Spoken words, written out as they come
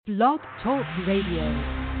Blog Talk Radio.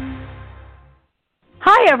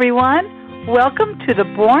 Hi, everyone. Welcome to the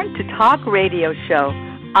Born to Talk radio show.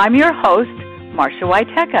 I'm your host, Marcia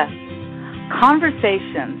Waiteka.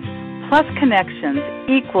 Conversations plus connections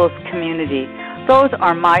equals community. Those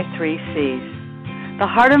are my 3 C's. The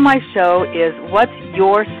heart of my show is, what's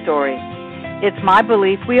your story? It's my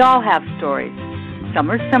belief we all have stories.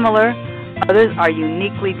 Some are similar, others are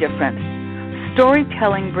uniquely different.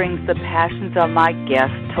 Storytelling brings the passions of my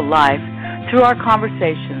guests to life through our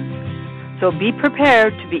conversations. So be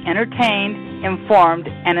prepared to be entertained, informed,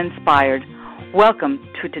 and inspired. Welcome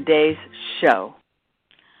to today's show.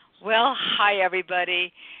 Well, hi,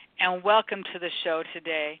 everybody, and welcome to the show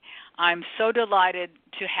today. I'm so delighted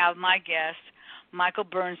to have my guest, Michael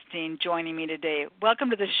Bernstein, joining me today. Welcome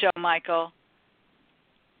to the show, Michael.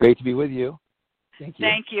 Great to be with you. Thank you.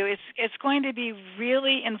 Thank you. It's going to be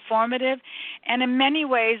really informative, and in many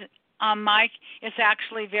ways, Mike, it's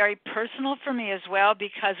actually very personal for me as well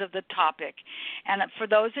because of the topic. And for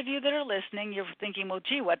those of you that are listening, you're thinking, well,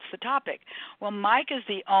 gee, what's the topic? Well, Mike is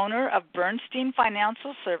the owner of Bernstein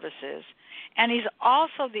Financial Services, and he's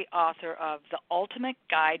also the author of The Ultimate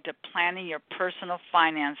Guide to Planning Your Personal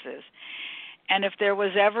Finances. And if there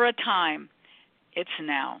was ever a time, it's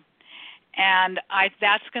now. And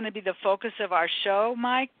that's going to be the focus of our show,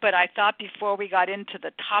 Mike, but I thought before we got into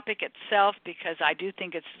the topic itself, because I do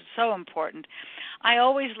think it's so important, I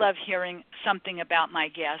always love hearing something about my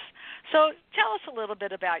guests. So tell us a little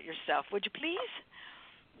bit about yourself, would you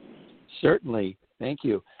please? Certainly. Thank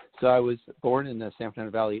you. So I was born in the San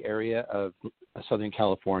Fernando Valley area of Southern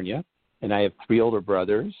California, and I have 3 older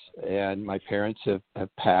brothers, and my parents have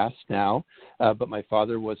passed now, but my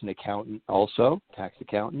father was an accountant also, tax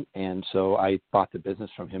accountant, and so I bought the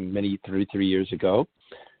business from him 33 years ago.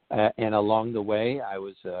 And along the way, I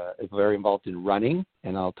was very involved in running,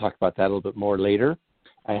 and I'll talk about that a little bit more later.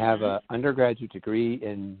 I have an undergraduate degree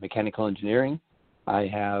in mechanical engineering. I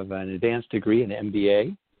have an advanced degree in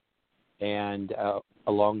MBA, and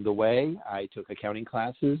along the way, I took accounting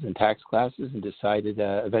classes and tax classes and decided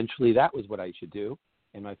eventually that was what I should do.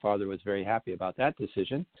 And my father was very happy about that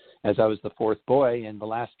decision, as I was the 4th boy and the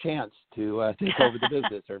last chance to take over the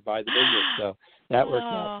business or buy the business. So that worked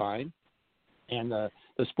out fine. And the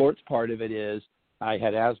sports part of it is I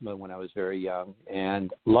had asthma when I was very young.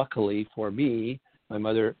 And luckily for me, my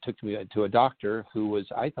mother took me to a doctor who was,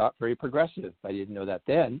 I thought, very progressive. I didn't know that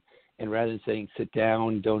then. And rather than saying, sit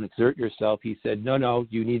down, don't exert yourself, he said, no,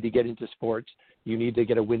 you need to get into sports. You need to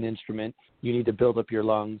get a wind instrument. You need to build up your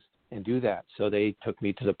lungs and do that. So they took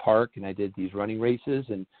me to the park, and I did these running races,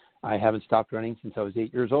 and I haven't stopped running since I was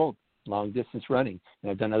 8 years old, long-distance running. And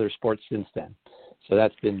I've done other sports since then. So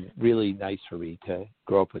that's been really nice for me to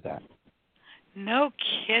grow up with that. No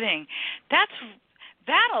kidding. That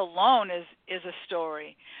alone is a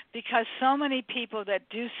story, because so many people that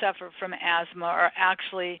do suffer from asthma are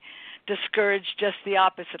actually discouraged just the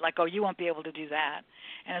opposite, like, oh, you won't be able to do that.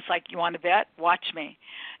 And it's like, you want to bet? Watch me.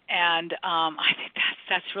 And I think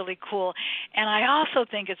that's really cool. And I also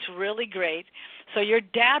think it's really great. So your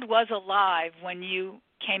dad was alive when you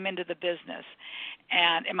came into the business.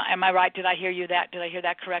 And am I right? Did I hear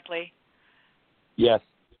that correctly? Yes.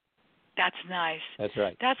 That's nice. That's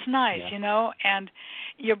right. That's nice, yeah. And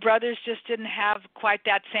your brothers just didn't have quite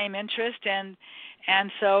that same interest,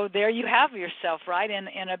 and so there you have yourself, right, in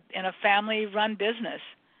a family-run business.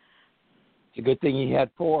 It's a good thing he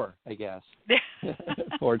had 4, I guess,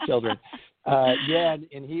 4 children.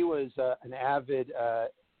 And he was an avid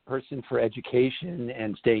person for education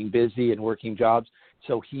and staying busy and working jobs.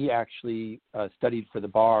 So he actually studied for the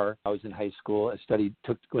bar. I was in high school.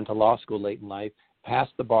 Went to law school late in life.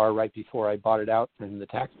 Passed the bar right before I bought it out from the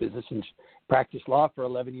tax business, and practiced law for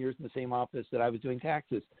 11 years in the same office that I was doing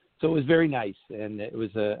taxes. So it was very nice, and it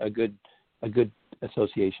was a good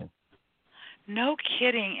association. No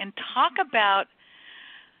kidding. And talk about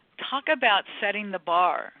setting the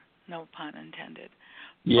bar. No pun intended.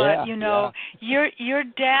 Yeah. But your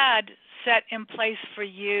dad set in place for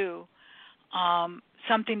you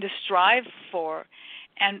something to strive for,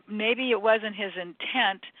 and maybe it wasn't his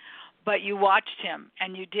intent, but you watched him,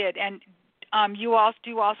 and you did. And do you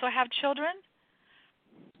also have children?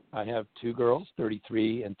 I have 2 girls,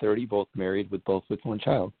 33 and 30, both married, with 1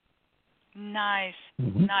 child. Nice,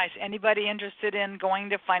 mm-hmm. Nice. Anybody interested in going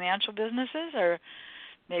to financial businesses, or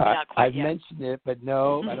maybe not quite I've yet? mentioned it, but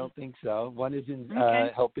no, I don't think so. One is in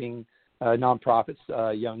helping nonprofits,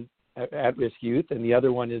 young at-risk youth, and the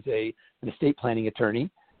other one is an estate planning attorney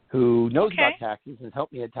who knows about taxes and has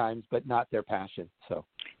helped me at times, but not their passion. So.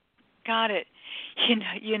 Got it.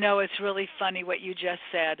 You know, it's really funny what you just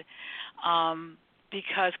said.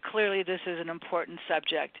 because clearly this is an important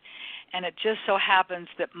subject. And it just so happens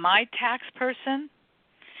that my tax person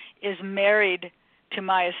is married to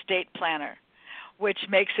my estate planner, which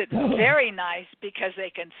makes it very nice because they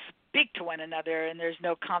can speak to one another and there's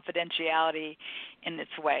no confidentiality in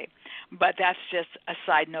its way. But that's just a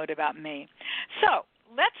side note about me. So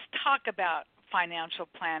let's talk about financial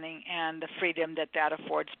planning and the freedom that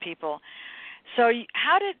affords people. So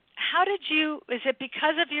how did you, is it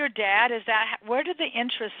because of your dad? Where did the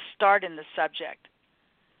interest start in the subject?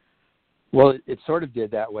 Well, it sort of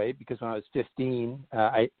did that way because when I was 15, when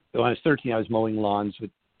I was 13, I was mowing lawns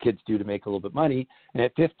with kids do to make a little bit of money. And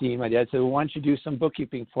at 15, my dad said, well, why don't you do some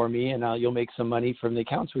bookkeeping for me and you'll make some money from the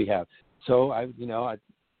accounts we have. So I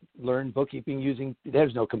learned bookkeeping using,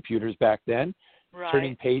 there's no computers back then. Right.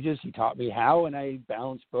 Turning pages, he taught me how, and I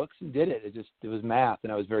balanced books and did it. It was math,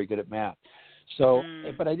 and I was very good at math. So,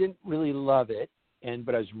 but I didn't really love it,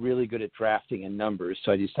 but I was really good at drafting and numbers.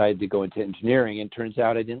 So I decided to go into engineering, and turns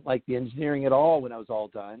out I didn't like the engineering at all when I was all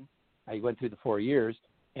done. I went through the 4 years,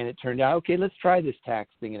 and it turned out, okay, let's try this tax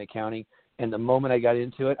thing in accounting. And the moment I got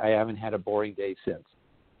into it, I haven't had a boring day since.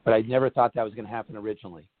 But I never thought that was going to happen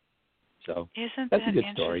originally. So that's a good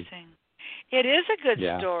story. It is a good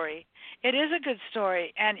story. It is a good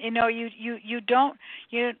story. And,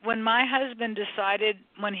 when my husband decided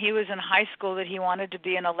when he was in high school that he wanted to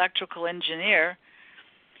be an electrical engineer,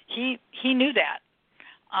 he knew that.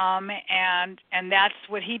 And that's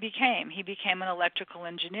what he became. He became an electrical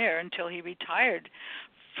engineer until he retired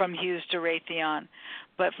from Hughes to Raytheon.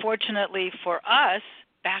 But fortunately for us,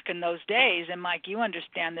 back in those days, and Mike, you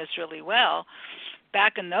understand this really well,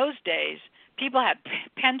 back in those days, people had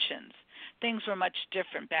pensions. Things were much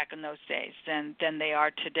different back in those days than they are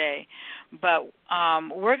today. But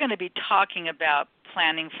we're going to be talking about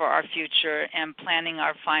planning for our future and planning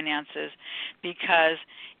our finances because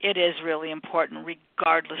it is really important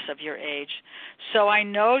regardless of your age. So I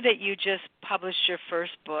know that you just published your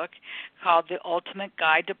first book called The Ultimate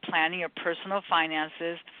Guide to Planning Your Personal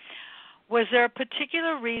Finances. Was there a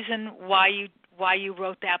particular reason why you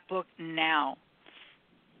wrote that book now?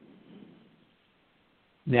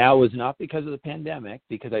 Now was not because of the pandemic,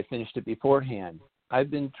 because I finished it beforehand.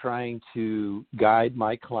 I've been trying to guide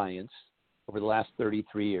my clients over the last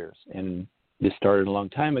 33 years, and this started a long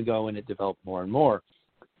time ago, and it developed more and more.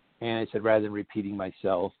 And I said, rather than repeating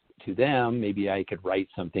myself to them, maybe I could write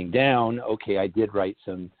something down. Okay, I did write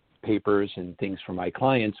some papers and things for my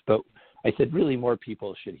clients, but I said, really, more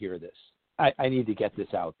people should hear this. I need to get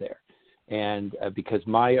this out there. And because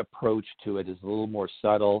my approach to it is a little more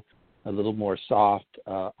subtle, a little more soft,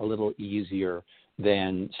 a little easier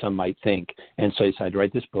than some might think. And so I decided to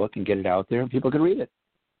write this book and get it out there and people can read it.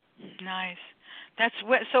 Nice.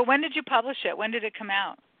 So when did you publish it? When did it come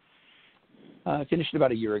out? I finished it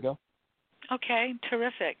about a year ago. Okay,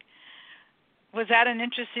 terrific. Was that an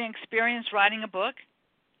interesting experience writing a book?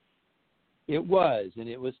 It was, and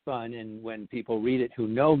it was fun. And when people read it who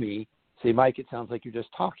know me, say, Mike, it sounds like you're just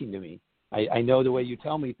talking to me. I know the way you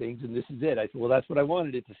tell me things, and this is it. I said, well, that's what I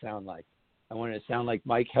wanted it to sound like. I wanted it to sound like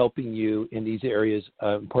Mike helping you in these areas,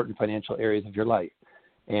 important financial areas of your life.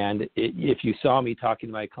 And if you saw me talking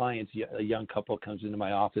to my clients, a young couple comes into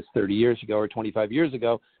my office 30 years ago or 25 years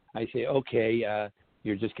ago, I say, okay,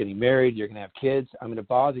 you're just getting married, you're going to have kids. I'm going to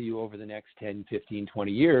bother you over the next 10, 15,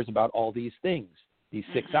 20 years about all these things, these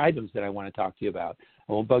 6 items that I want to talk to you about.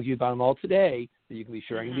 I won't bug you about them all today, but you can be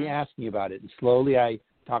sure I'm going to be asking you about it. And slowly I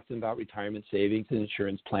talk to them about retirement savings and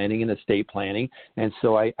insurance planning and estate planning. And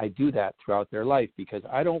so I do that throughout their life because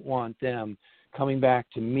I don't want them coming back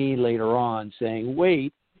to me later on saying,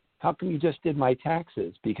 wait, how come you just did my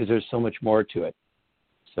taxes? Because there's so much more to it.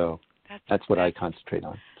 So that's what I concentrate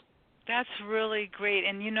on. That's really great.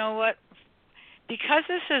 And you know what? Because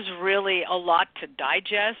this is really a lot to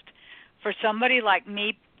digest, for somebody like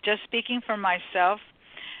me, just speaking for myself,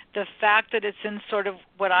 the fact that it's in sort of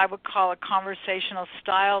what I would call a conversational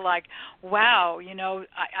style, like, wow,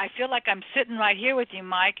 I feel like I'm sitting right here with you,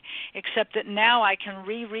 Mike, except that now I can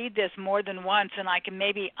reread this more than once and I can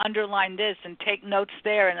maybe underline this and take notes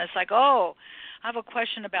there. And it's like, oh, I have a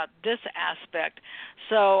question about this aspect.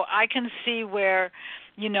 So I can see where,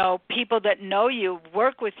 people that know you,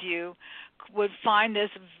 work with you, would find this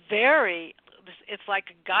it's like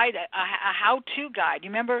a guide, a how-to guide. You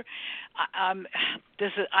remember,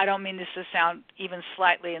 I don't mean this to sound even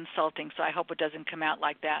slightly insulting, so I hope it doesn't come out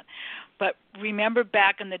like that. But remember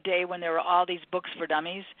back in the day when there were all these books for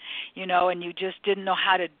dummies, and you just didn't know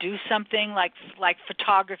how to do something like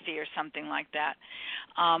photography or something like that.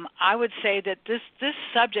 I would say that this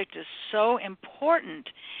subject is so important,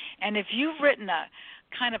 and if you've written a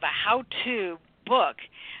kind of a how-to book,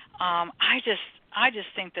 just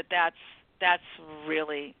think that that's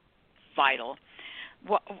really vital.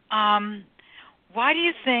 Why do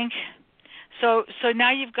you think? So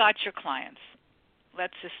now you've got your clients.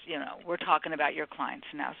 Let's just, we're talking about your clients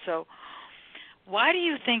now. So why do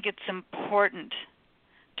you think it's important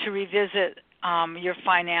to revisit your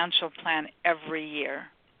financial plan every year?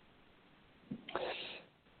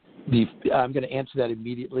 I'm going to answer that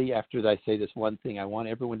immediately after I say this one thing. I want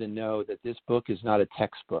everyone to know that this book is not a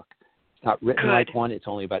textbook. It's not written like one. It's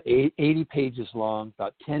only about 80 pages long,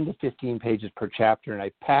 about 10 to 15 pages per chapter, and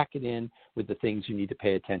I pack it in with the things you need to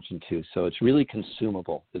pay attention to. So it's really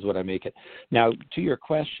consumable is what I make it. Now, to your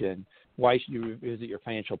question, why should you revisit your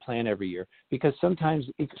financial plan every year? Because sometimes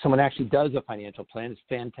someone actually does a financial plan. It's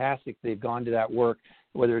fantastic. They've gone to that work,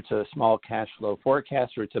 whether it's a small cash flow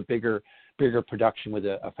forecast or it's a bigger production with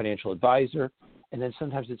a financial advisor, and then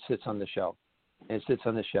sometimes it sits on the shelf.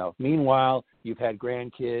 Meanwhile, you've had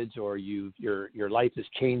grandkids, or your life has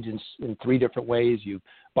changed in three different ways. You've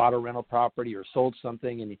bought a rental property or sold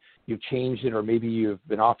something, and you've changed it, or maybe you've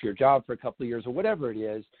been off your job for a couple of years, or whatever it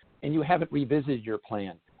is, and you haven't revisited your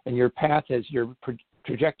plan, and your path your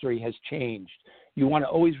trajectory has changed. You want to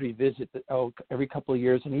always revisit every couple of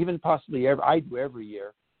years, and even possibly I do every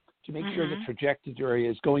year, to make sure the trajectory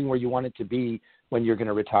is going where you want it to be when you're going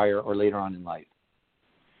to retire or later on in life.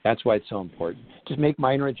 That's why it's so important. Just make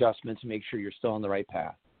minor adjustments and make sure you're still on the right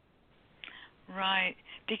path. Right,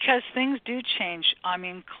 because things do change. I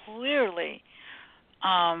mean, clearly,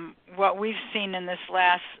 what we've seen in this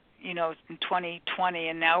last, in 2020,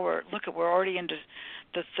 and now we're already into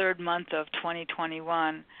the third month of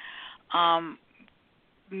 2021.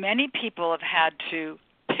 Many people have had to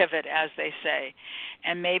pivot, as they say,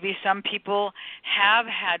 and maybe some people have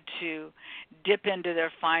had to dip into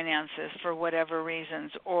their finances for whatever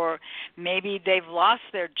reasons, or maybe they've lost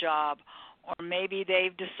their job, or maybe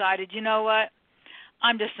they've decided, you know what,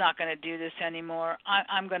 I'm just not going to do this anymore.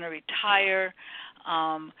 I'm going to retire.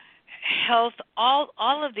 Health, all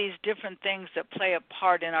of these different things that play a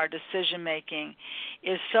part in our decision making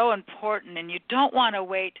is so important, and you don't want to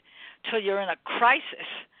wait till you're in a crisis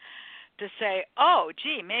to say, oh,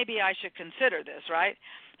 gee, maybe I should consider this, right?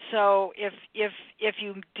 So if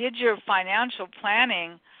you did your financial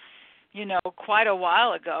planning, quite a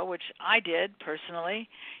while ago, which I did personally,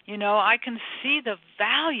 I can see the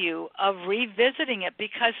value of revisiting it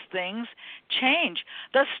because things change.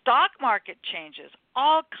 The stock market changes.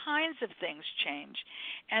 All kinds of things change.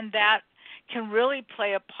 And that can really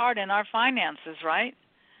play a part in our finances, right?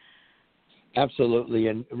 Absolutely.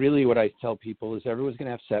 And really what I tell people is everyone's going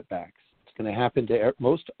to have setbacks. It's going to happen to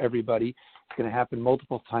most everybody. It's going to happen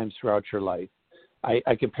multiple times throughout your life.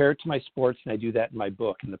 I compare it to my sports, and I do that in my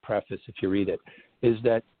book in the preface if you read it, is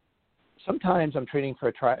that sometimes I'm training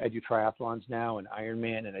for I do triathlons now and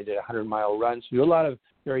Ironman, and I did 100-mile runs. We do a lot of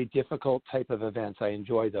very difficult type of events. I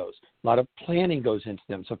enjoy those. A lot of planning goes into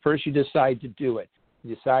them. So first you decide to do it.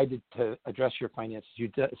 You decide to address your finances. You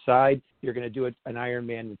decide you're going to do an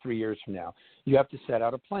Ironman in 3 years from now. You have to set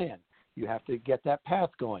out a plan. You have to get that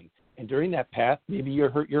path going. And during that path, maybe you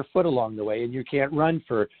hurt your foot along the way and you can't run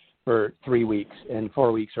for 3 weeks and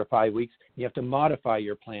 4 weeks or 5 weeks. You have to modify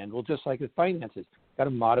your plan. Well, just like with finances, you've got to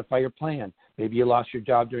modify your plan. Maybe you lost your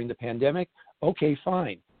job during the pandemic. Okay,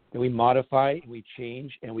 fine. And we modify and we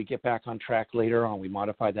change and we get back on track later on. We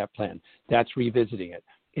modify that plan. That's revisiting it.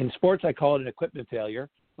 In sports, I call it an equipment failure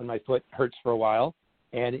when my foot hurts for a while.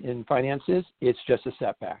 And in finances, it's just a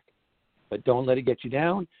setback. But don't let it get you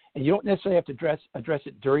down. And you don't necessarily have to address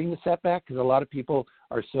it during the setback, because a lot of people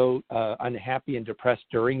are so unhappy and depressed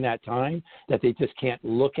during that time that they just can't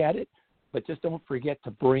look at it. But just don't forget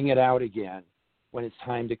to bring it out again when it's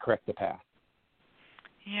time to correct the path.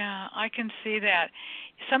 Yeah, I can see that.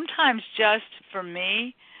 Sometimes just for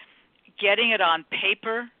me, getting it on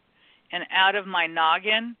paper and out of my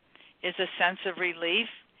noggin is a sense of relief.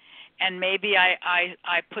 And maybe I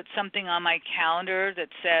put something on my calendar that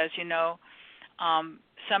says,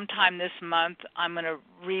 sometime this month I'm going to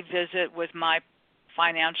revisit with my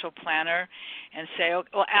financial planner and say, oh,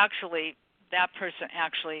 well, actually, that person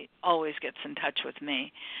actually always gets in touch with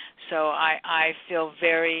me. So I feel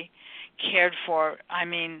very cared for. I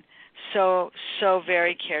mean, so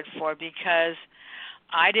very cared for, because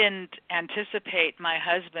I didn't anticipate my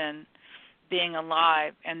husband being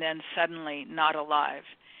alive and then suddenly not alive.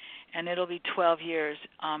 And it'll be 12 years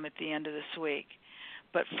at the end of this week.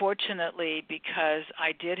 But fortunately, because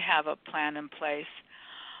I did have a plan in place,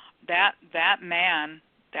 that man,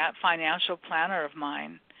 that financial planner of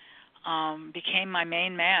mine, became my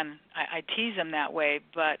main man. I tease him that way,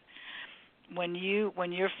 but when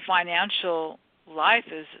your financial life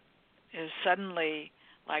is suddenly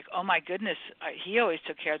like, oh my goodness, he always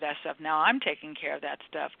took care of that stuff. Now I'm taking care of that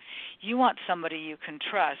stuff. You want somebody you can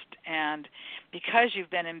trust. And because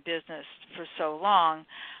you've been in business for so long,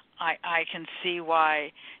 I can see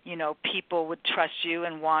why, people would trust you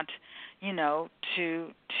and want,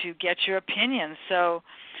 to get your opinion. So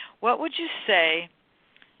what would you say,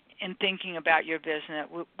 in thinking about your business,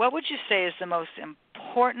 what would you say is the most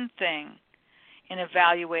important thing in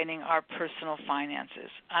evaluating our personal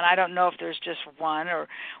finances? And I don't know if there's just one,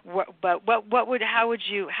 but how would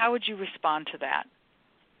you respond to that?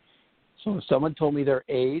 So if someone told me their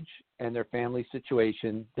age and their family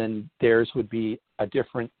situation, then theirs would be a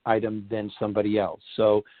different item than somebody else.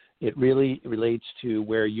 So it really relates to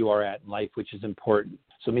where you are at in life, which is important.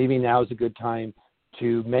 So maybe now is a good time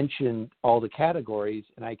to mention all the categories,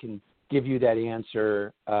 and I can give you that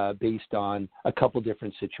answer based on a couple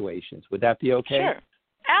different situations. Would that be okay? Sure,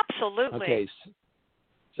 absolutely. Okay.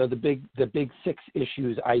 So the big 6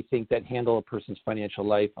 issues I think that handle a person's financial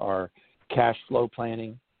life are cash flow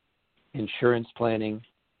planning, insurance planning,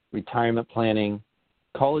 retirement planning,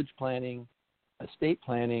 college planning, estate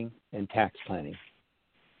planning, and tax planning.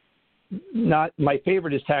 Not my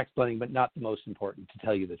favorite is tax planning, but not the most important, to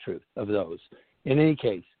tell you the truth, of those. In any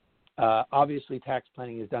case, obviously tax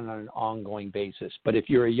planning is done on an ongoing basis. But if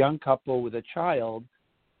you're a young couple with a child,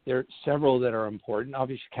 there are several that are important.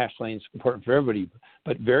 Obviously, cash planning is important for everybody,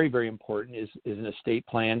 but very, very important is an estate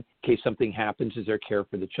plan in case something happens. Is there care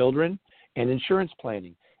for the children? And insurance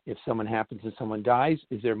planning. If someone happens and someone dies,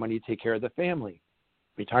 is there money to take care of the family?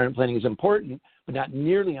 Retirement planning is important, but not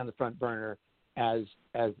nearly on the front burner as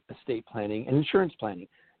estate planning and insurance planning.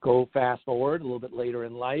 Go fast forward a little bit later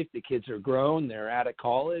in life. The kids are grown. They're out of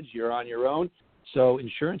college. You're on your own. So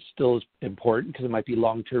insurance still is important because it might be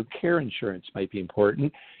long-term care insurance might be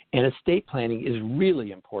important. And estate planning is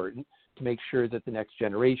really important to make sure that the next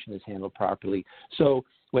generation is handled properly. So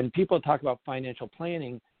when people talk about financial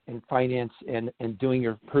planning and finance and doing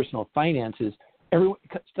your personal finances,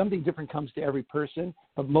 something different comes to every person.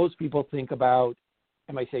 But most people think about,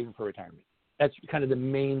 am I saving for retirement? That's kind of the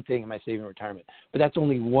main thing, am I saving for retirement? But that's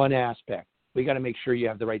only one aspect. We got to make sure you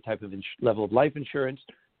have the right type of level of life insurance,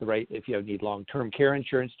 if you need long-term care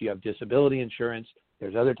insurance, do you have disability insurance?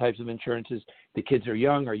 There's other types of insurances. The kids are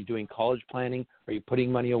young. Are you doing college planning? Are you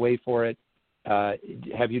putting money away for it?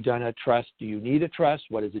 Have you done a trust? Do you need a trust?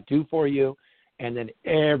 What does it do for you? And then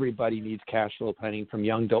everybody needs cash flow planning from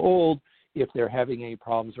young to old if they're having any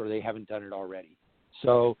problems or they haven't done it already.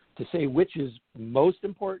 So to say which is most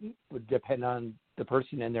important would depend on the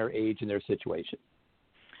person and their age and their situation.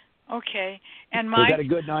 Okay. And Is that a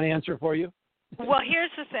good non-answer for you? Well, here's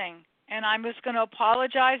the thing, and I'm just going to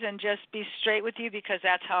apologize and just be straight with you because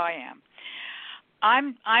that's how I am.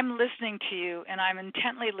 I'm listening to you, and I'm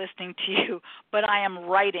intently listening to you, but I am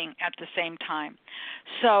writing at the same time.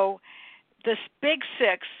 So this big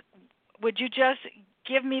 6, would you just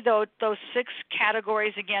give me those 6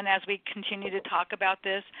 categories again as we continue to talk about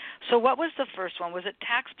this? So what was the first one? Was it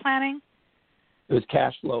tax planning? It was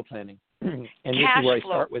cash flow planning. And this is where I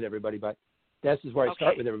start with everybody, but this is where I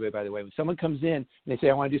start with everybody, by the way. When someone comes in and they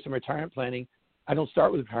say, I want to do some retirement planning, I don't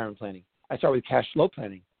start with retirement planning. I start with cash flow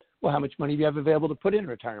planning. Well, how much money do you have available to put in a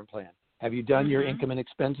retirement plan? Have you done your income and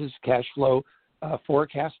expenses cash flow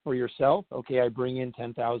forecast for yourself? Okay, I bring in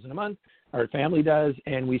 $10,000 a month. Our family does,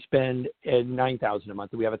 and we spend $9,000 a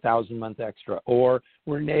month. We have $1,000 a month extra, or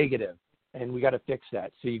we're negative, and we got to fix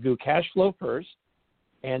that. So you do cash flow first,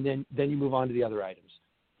 and then you move on to the other items.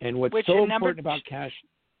 And what's so important about cash?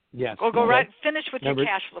 Yes. Go right. Finish with your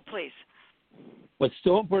cash flow, please. What's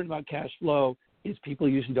so important about cash flow is people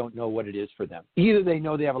usually don't know what it is for them. Either they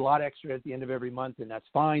know they have a lot extra at the end of every month, and that's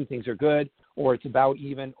fine, things are good, or it's about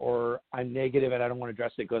even, or I'm negative and I don't want to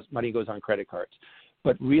address it, money goes on credit cards.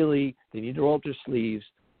 But really, they need to roll up their sleeves,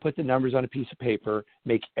 put the numbers on a piece of paper,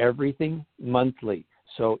 make everything monthly.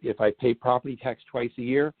 So if I pay property tax twice a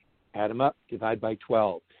year, add them up, divide by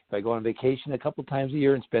 12. If I go on vacation a couple times a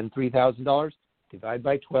year and spend $3,000, divide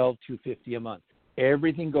by 12, $250 a month.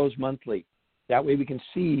 Everything goes monthly. That way we can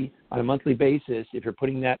see on a monthly basis, if you're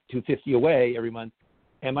putting that $250 away every month,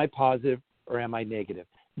 am I positive or am I negative?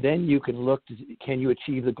 Then you can look, can you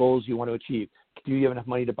achieve the goals you want to achieve? Do you have enough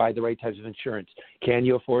money to buy the right types of insurance? Can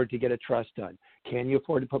you afford to get a trust done? Can you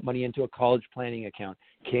afford to put money into a college planning account?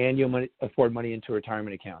 Can you afford money into a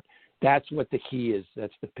retirement account? That's what the key is.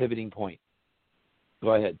 That's the pivoting point.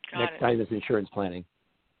 Go ahead. Next time is insurance planning.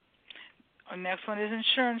 The next one is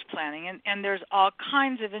insurance planning, and there's all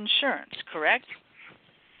kinds of insurance, correct?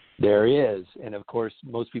 There is, and of course,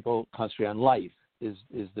 most people concentrate on life is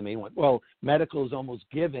the main one. Well, medical is almost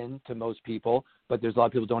given to most people, but there's a lot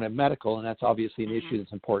of people who don't have medical, and that's obviously an issue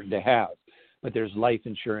that's important to have. but there's life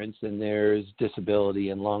insurance and there's disability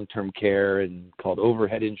and long-term care and called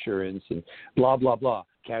overhead insurance and blah, blah, blah,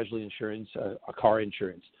 casualty insurance, a car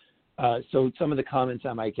insurance. So some of the comments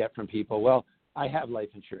I might get from people, well, I have life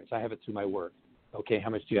insurance. I have it through my work. Okay, how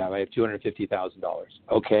much do you have? I have $250,000.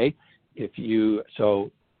 Okay,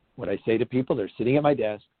 so what I say to people, they're sitting at my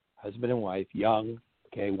desk, husband and wife, young,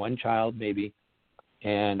 okay, one child maybe,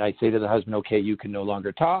 and I say to the husband, okay, you can no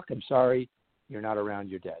longer talk. I'm sorry, you're not around,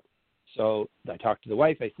 you're dead. So I talk to the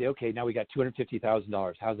wife. I say, okay, now we got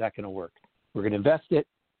 $250,000. How's that going to work? We're going to invest it.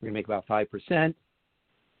 We're going to make about 5%.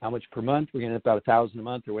 How much per month? We're going to about $1,000 a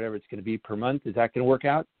month or whatever it's going to be per month. Is that going to work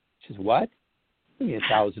out? She says, what? I mean,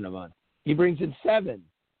 $1,000 a month. He brings in $7,000.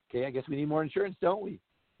 Okay, I guess we need more insurance, don't we?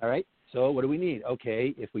 All right. So what do we need?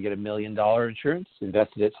 Okay, if we get $1 million insurance,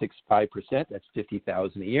 invested at 5%, that's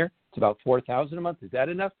 $50,000 a year. It's about $4,000 a month. Is that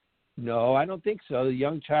enough? No, I don't think so. The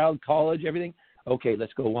young child, college, everything. Okay,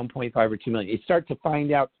 let's go 1.5 or 2 million. You start to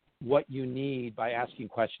find out what you need by asking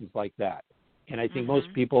questions like that. And I think most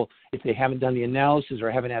people, if they haven't done the analysis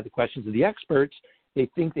or haven't had the questions of the experts, they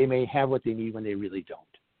think they may have what they need when they really don't.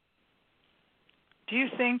 Do you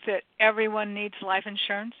think that everyone needs life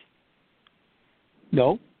insurance?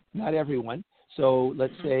 No, not everyone. So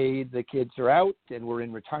let's say the kids are out and we're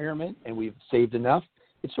in retirement and we've saved enough.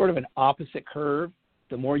 It's sort of an opposite curve.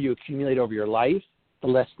 The more you accumulate over your life, the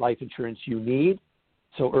less life insurance you need.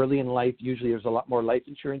 So early in life, usually there's a lot more life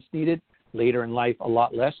insurance needed. Later in life, a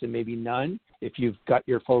lot less and maybe none. If you've got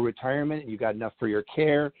your full retirement and you've got enough for your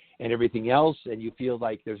care and everything else, and you feel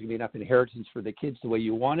like there's going to be enough inheritance for the kids the way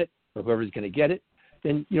you want it, or whoever's going to get it,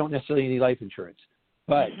 then you don't necessarily need life insurance.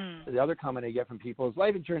 But the other comment I get from people is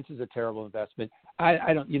life insurance is a terrible investment.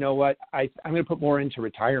 I don't, you know what, I'm going to put more into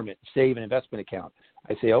retirement, save an investment account.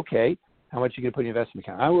 I say, okay, how much are you going to put in an investment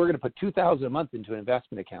account? We're going to put $2,000 a month into an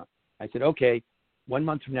investment account. I said, okay, 1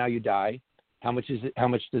 month from now you die. How much is it? How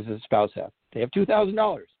much does the spouse have? They have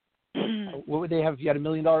 $2,000. What would they have if you had $1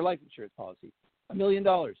 million life insurance policy? $1 million.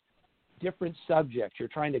 Different subjects. You're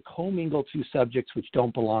trying to commingle two subjects which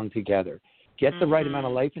don't belong together. Get the right amount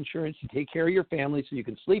of life insurance to take care of your family so you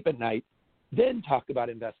can sleep at night, then talk about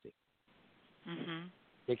investing.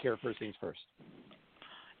 Take care of first things first.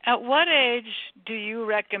 At what age do you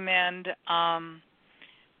recommend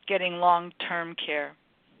getting long-term care?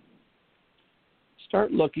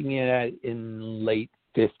 Start looking at it in late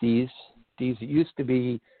 50s. It used to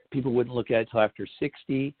be people wouldn't look at it until after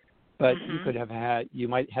 60, but you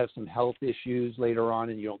might have some health issues later on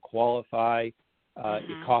and you don't qualify.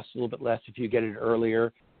 It costs a little bit less if you get it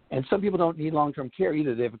earlier. And some people don't need long-term care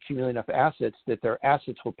either. They've accumulated enough assets that their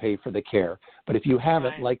assets will pay for the care. But if you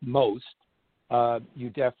haven't, like most, you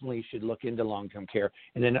definitely should look into long-term care.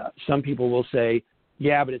 And then some people will say,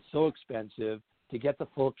 yeah, but it's so expensive. To get the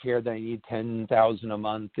full care that I need $10,000 a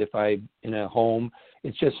month if I'm in a home,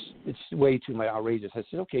 it's way too much outrageous. I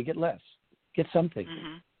said, okay, get less. Get something.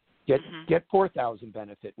 Get $4,000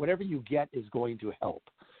 benefit. Whatever you get is going to help.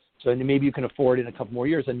 So maybe you can afford in a couple more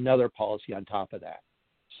years another policy on top of that.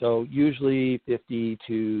 So usually 50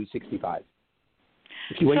 to 65.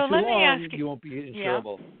 If you wait too long, you won't be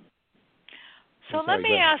insurable. Yeah. So let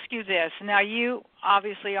me ask you this. Now, you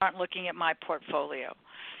obviously aren't looking at my portfolio,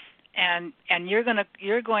 and you're going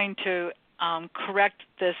to correct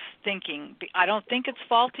this thinking. I don't think it's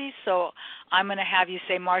faulty, so I'm going to have you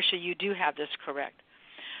say, Marcia, you do have this correct.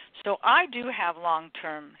 So I do have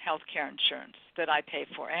long-term health care insurance that I pay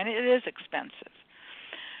for, and it is expensive.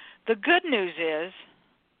 The good news is,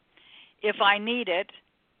 if I need it,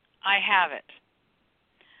 I have it.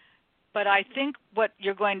 But I think what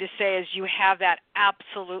you're going to say is you have that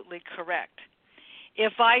absolutely correct.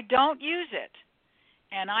 If I don't use it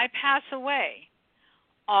and I pass away,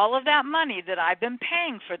 all of that money that I've been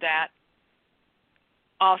paying for that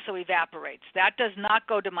also evaporates. That does not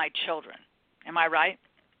go to my children. Am I right?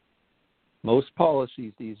 Most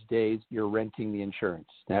policies these days, you're renting the insurance.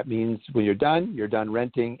 That means when you're done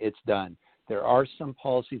renting, it's done. There are some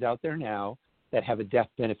policies out there now that have a death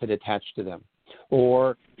benefit attached to them,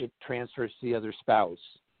 or it transfers to the other spouse.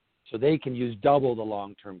 So they can use double the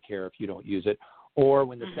long-term care if you don't use it. Or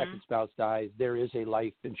when the second spouse dies, there is a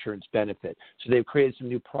life insurance benefit. So they've created some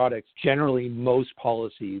new products. Generally, most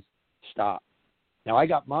policies stop. Now, I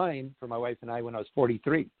got mine for my wife and I when I was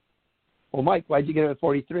 43. Well, Mike, why'd you get it at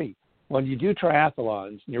 43? When you do triathlons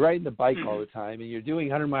and you're riding the bike all the time and you're doing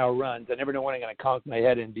 100-mile runs, I never know when I'm going to conk my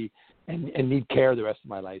head and need care the rest of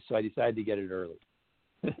my life. So I decided to get it early.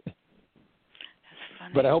 That's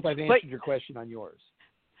funny. But I hope I've answered your question on yours.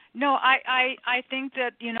 No, I think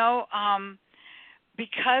that,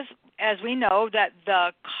 because as we know that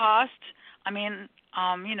the cost,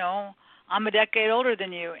 I'm a decade older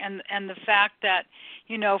than you, and the fact that,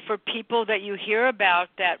 for people that you hear about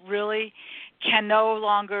that really can no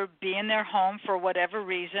longer be in their home for whatever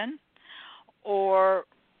reason, or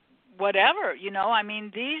whatever, I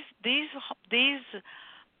mean, these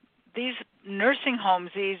nursing homes,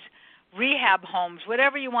 these rehab homes,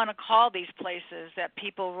 whatever you want to call these places that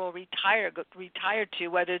people will retire to,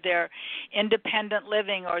 whether they're independent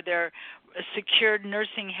living or they're secured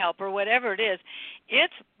nursing help or whatever it is,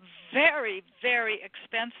 it's very, very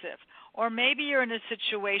expensive. Or maybe you're in a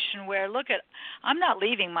situation where, I'm not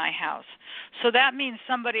leaving my house, so that means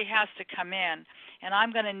somebody has to come in, and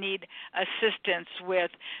I'm going to need assistance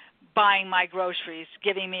with buying my groceries,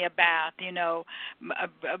 giving me a bath,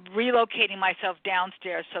 relocating myself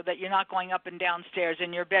downstairs so that you're not going up and downstairs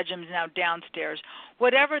and your bedroom's now downstairs.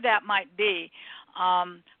 Whatever that might be,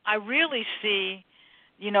 I really see,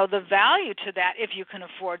 the value to that if you can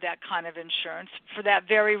afford that kind of insurance. For that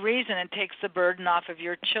very reason, it takes the burden off of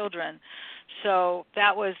your children. So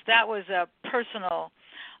that was a personal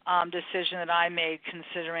decision that I made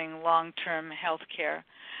considering long-term health care.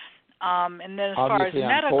 And then as obviously,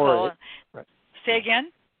 far as medical, right. Say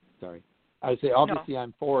again? Sorry. I would say obviously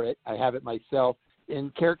I'm for it. I have it myself.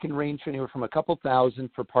 And care can range anywhere from a couple thousand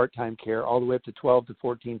for part-time care all the way up to $12,000 to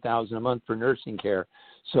 $14,000 a month for nursing care.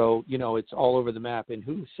 So, it's all over the map. And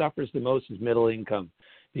who suffers the most is middle income.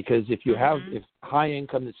 Because if you have if high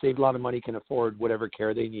income that saved a lot of money can afford whatever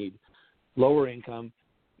care they need, lower income,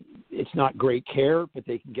 it's not great care, but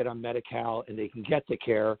they can get on Medi-Cal and they can get the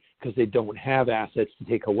care because they don't have assets to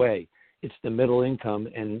take away. It's the middle income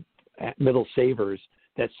and middle savers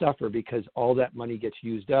that suffer because all that money gets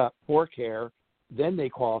used up for care. Then they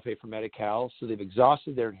qualify for Medi-Cal, so they've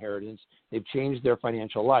exhausted their inheritance, they've changed their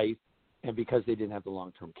financial life, and because they didn't have the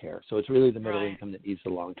long-term care. So it's really the middle income that needs the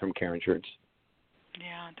long-term care insurance.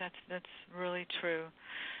 Yeah, that's really true.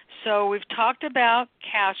 So we've talked about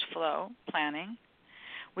cash flow planning.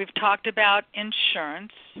 We've talked about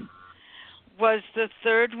insurance. Was the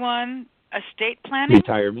third one estate planning?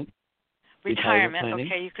 Retirement. Retirement.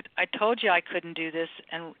 Okay, I told you I couldn't do this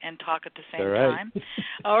and talk at the same time.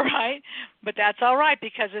 All right, but that's all right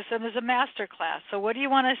because this is a master class. So what do you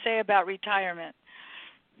want to say about retirement?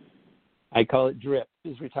 I call it DRIP.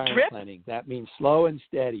 Is retirement planning. That means slow and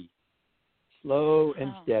steady. Slow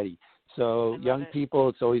and steady. So young people,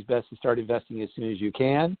 it's always best to start investing as soon as you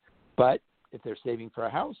can. But if they're saving for a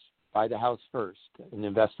house, buy the house first and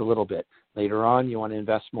invest a little bit. Later on, you want to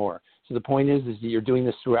invest more. So the point is that you're doing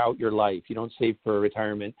this throughout your life. You don't save for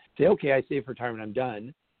retirement. Say, okay, I saved for retirement, I'm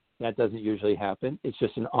done. That doesn't usually happen. It's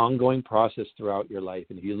just an ongoing process throughout your life.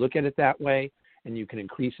 And if you look at it that way and you can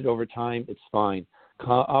increase it over time, it's fine.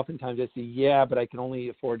 Oftentimes I say, yeah, but I can only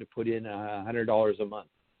afford to put in $100 a month.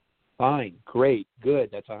 Fine, great, good.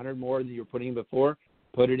 That's $100 more than you were putting in before.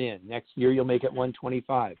 Put it in. Next year you'll make it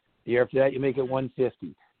 $125. The year after that you'll make it $150.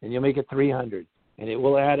 Then you'll make it $300. And it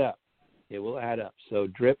will add up. It will add up. So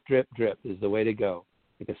drip, drip, drip is the way to go,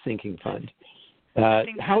 like a sinking fund.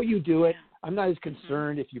 How you do it, I'm not as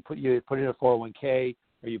concerned if you put it in a 401k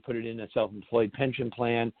or you put it in a self-employed pension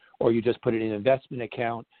plan or you just put it in an investment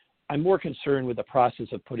account. I'm more concerned with the process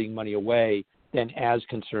of putting money away than as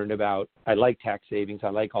concerned about, I like tax savings, I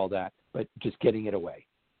like all that, but just getting it away.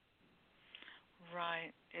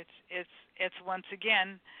 Right. It's once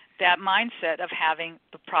again that mindset of having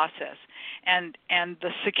the process and the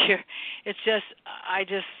secure. It's just I've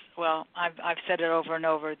said it over and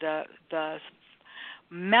over. The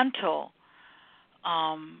mental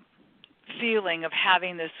feeling of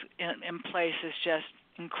having this in place is just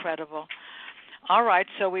incredible. All right,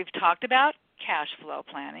 so we've talked about cash flow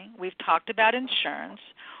planning. We've talked about insurance.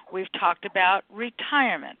 We've talked about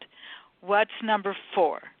retirement. What's number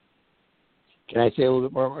 4? Can I say a little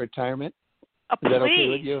bit more about retirement? Is that okay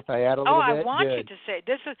with you if I add a little bit? I want you to say.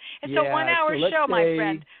 It's a 1-hour show, my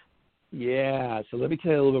friend. Yeah, so let me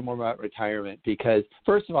tell you a little bit more about retirement because,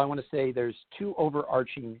 first of all, I want to say there's 2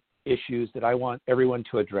 overarching issues that I want everyone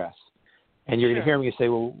to address. And you're going to hear me say,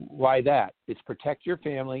 well, why that? It's protect your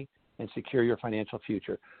family and secure your financial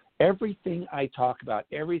future. Everything I talk about,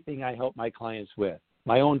 everything I help my clients with,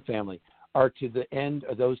 my own family, are to the end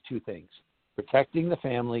of those 2 things, protecting the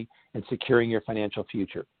family and securing your financial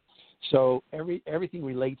future. So everything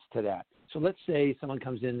relates to that. So let's say someone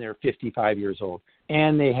comes in, they're 55 years old,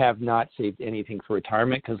 and they have not saved anything for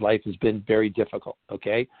retirement because life has been very difficult,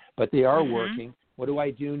 okay? But they are working. What do I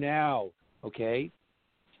do now? Okay?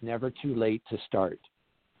 It's never too late to start.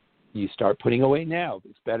 You start putting away now.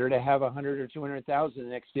 It's better to have 100 or 200,000 in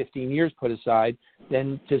the next 15 years put aside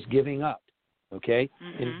than just giving up, okay?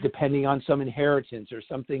 And depending on some inheritance or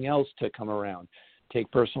something else to come around. Take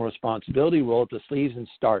personal responsibility, roll up the sleeves, and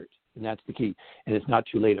start. And that's the key. And it's not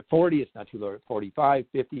too late at 40. It's not too late at 45,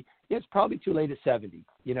 50. It's probably too late at 70,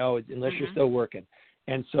 unless you're still working.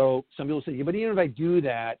 And so some people say, yeah, but even if I do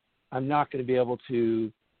that, I'm not going to be able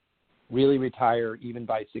to really retire even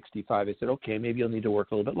by 65. I said, okay, maybe you'll need to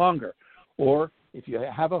work a little bit longer. Or if you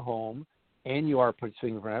have a home and you are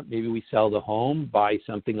putting for, maybe we sell the home, buy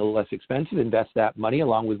something a little less expensive, invest that money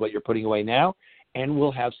along with what you're putting away now, and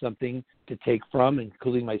we'll have something to take from,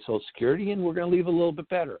 including my Social Security, and we're going to leave a little bit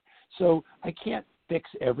better. So I can't fix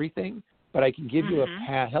everything, but I can give you a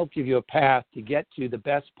path, help give you a path to get to the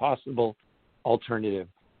best possible alternative,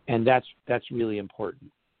 and that's really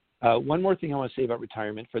important. One more thing I want to say about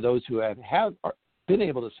retirement for those who have been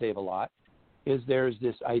able to save a lot is there's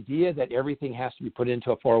this idea that everything has to be put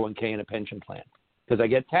into a 401k and a pension plan because I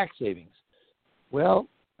get tax savings. Well,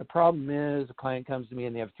 the problem is a client comes to me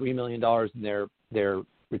and they have $3 million in their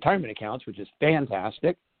retirement accounts, which is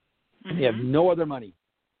fantastic, and they have no other money,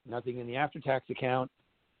 nothing in the after-tax account,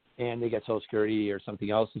 and they get Social Security or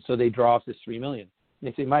something else, and so they draw off this $3 million.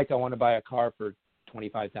 And they say, Mike, I want to buy a car for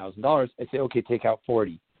 $25,000. I say, okay, take out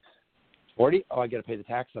 40. 40? Oh, I got to pay the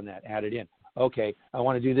tax on that. Add it in. Okay, I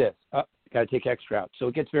want to do this. Got to take extra out. So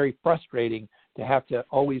it gets very frustrating to have to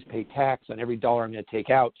always pay tax on every dollar I'm going to take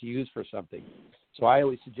out to use for something. So I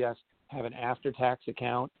always suggest have an after-tax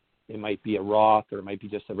account. It might be a Roth or it might be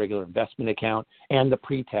just a regular investment account, and the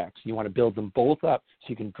pre-tax. You want to build them both up so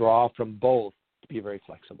you can draw from both to be very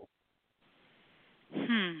flexible.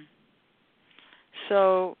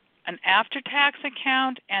 So an after-tax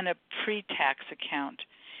account and a pre-tax account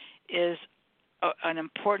is an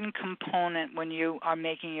important component when you are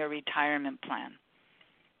making your retirement plan.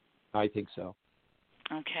 I think so.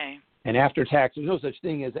 Okay. And after tax, there's no such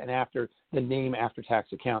thing as the name after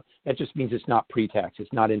tax account. That just means it's not pre-tax.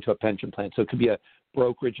 It's not into a pension plan. So it could be a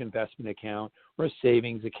brokerage investment account or a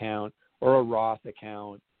savings account or a Roth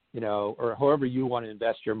account, or however you want to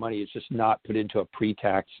invest your money. It's just not put into a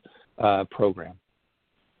pre-tax program.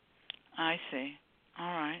 I see. All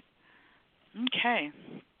right. Okay.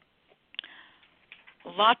 A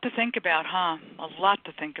lot to think about, huh? A lot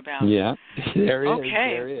to think about. Yeah, there is. Okay,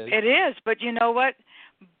 there is. It is, but you know what?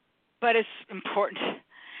 But it's important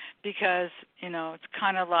because, it's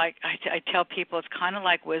kind of like, I tell people it's kind of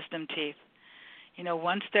like wisdom teeth.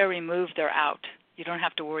 Once they're removed, they're out. You don't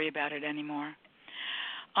have to worry about it anymore.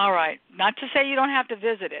 All right. Not to say you don't have to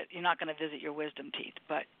visit it. You're not going to visit your wisdom teeth,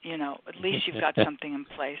 but, at least you've got something in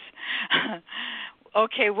place.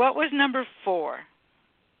 Okay, what was number 4?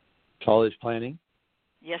 College planning.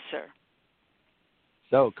 Yes, sir.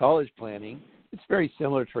 So college planning, it's very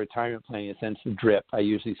similar to retirement planning in the sense of DRIP. I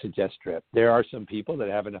usually suggest DRIP. There are some people that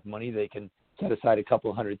have enough money they can set aside a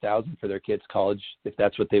couple $100,000 for their kids' college if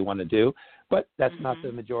that's what they want to do. But that's not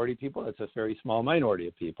the majority of people. It's a very small minority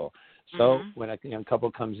of people. So when a young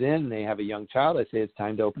couple comes in and they have a young child, I say it's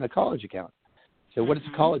time to open a college account. So what is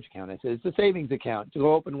a college account? I say it's a savings account. To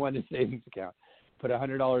go open one, a savings account. Put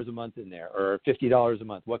 $100 a month in there or $50 a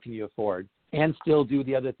month. What can you afford? And still do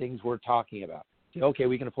the other things we're talking about. Say, okay,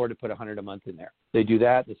 we can afford to put $100 a month in there. They do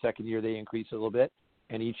that. The second year they increase a little bit,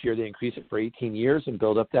 and each year they increase it for 18 years and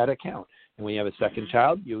build up that account. And when you have a second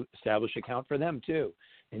child, you establish an account for them too,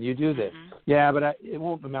 and you do this. Yeah, but it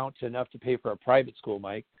won't amount to enough to pay for a private school,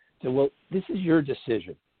 Mike. So, well, this is your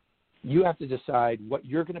decision. You have to decide what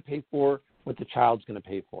you're going to pay for, what the child's going to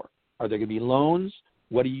pay for. Are there going to be loans?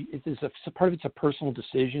 Part of it's a personal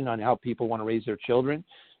decision on how people want to raise their children.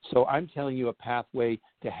 So I'm telling you a pathway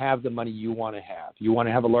to have the money you want to have. You want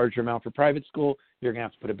to have a larger amount for private school, you're going to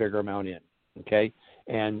have to put a bigger amount in, okay?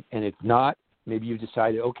 And if not, maybe you've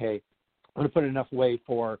decided, okay, I'm going to put enough away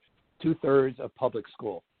for 2/3 of public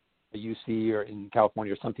school, a UC or in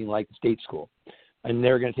California or something like the state school, and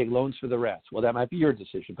they're going to take loans for the rest. Well, that might be your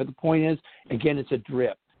decision. But the point is, again, it's a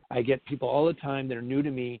drip. I get people all the time that are new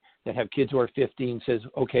to me that have kids who are 15 says,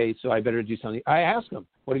 okay, so I better do something. I ask them,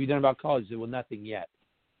 what have you done about college? They say, well, nothing yet.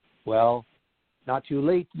 Well, not too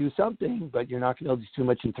late to do something, but you're not going to be able to do too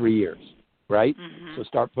much in 3 years, right? So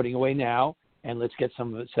start putting away now, and let's get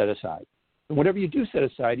some of it set aside. And whatever you do set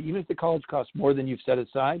aside, even if the college costs more than you've set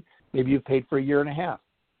aside, maybe you've paid for a year and a half,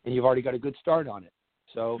 and you've already got a good start on it.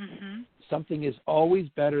 So something is always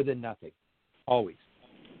better than nothing, always.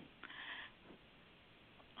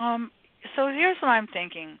 So here's what I'm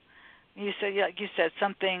thinking. You said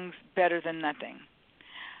something's better than nothing.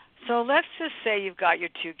 So let's just say you've got your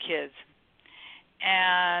 2 kids,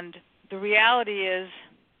 and the reality is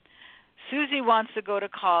Susie wants to go to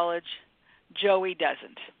college, Joey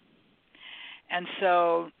doesn't. And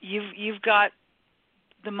so you've got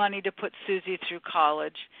the money to put Susie through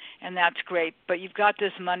college, and that's great, but you've got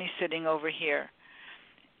this money sitting over here.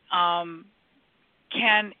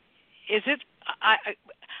 is it?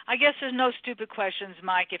 I guess there's no stupid questions,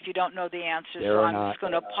 Mike, if you don't know the answer. There so are I'm not. just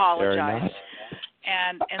going to There apologize. are not.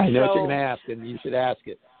 And I know so, what you're going to ask, and you should ask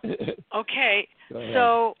it. Okay, Go ahead.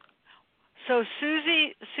 so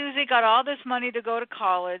Susie got all this money to go to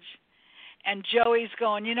college, and Joey's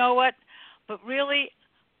going, you know what? But really,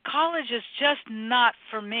 college is just not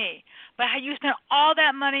for me. But how you spent all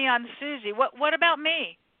that money on Susie? What about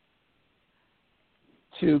me?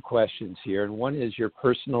 Two questions here, and one is your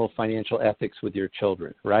personal financial ethics with your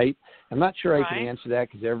children, right? I'm not sure I can answer that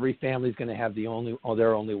because every family is going to have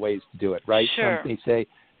their only ways to do it, right? Sure. Some may say,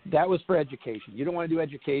 that was for education. You don't want to do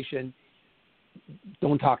education,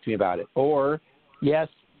 don't talk to me about it. Or, yes,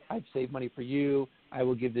 I've saved money for you. I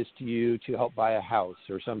will give this to you to help buy a house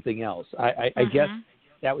or something else. I guess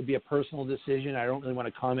that would be a personal decision. I don't really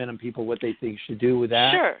want to comment on people what they think should do with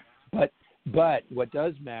that. Sure. But what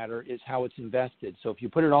does matter is how it's invested. So if you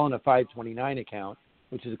put it all in a 529 account,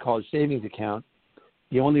 which is a college savings account,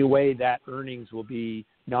 the only way that earnings will be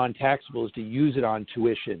non-taxable is to use it on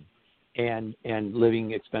tuition and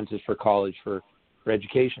living expenses for college for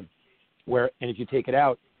education. And if you take it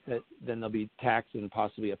out, then there'll be tax and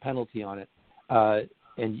possibly a penalty on it,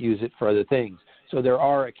 and use it for other things. So there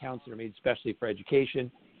are accounts that are made especially for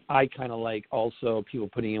education. I kind of like also people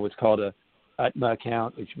putting in what's called a asthma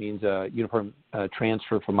account, which means a uniform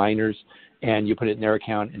transfer for minors, and you put it in their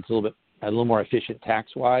account. And it's a little more efficient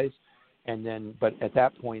tax-wise. But at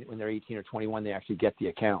that point, when they're 18 or 21, they actually get the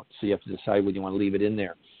account. So you have to decide whether you want to leave it in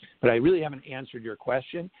there. But I really haven't answered your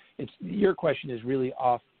question. Your question is really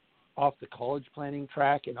off the college planning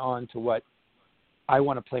track and on to what I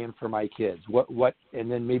want to plan for my kids.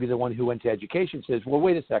 And then maybe the one who went to education says, well,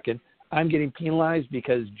 wait a second, I'm getting penalized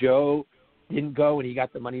because Joe didn't go and he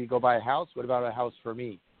got the money to go buy a house. What about a house for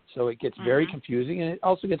me? So it gets very confusing, and it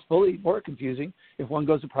also gets fully more confusing if one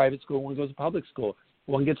goes to private school, one goes to public school.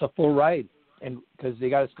 One gets a full ride and because they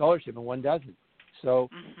got a scholarship and one doesn't. So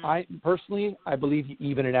I believe you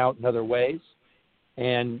even it out in other ways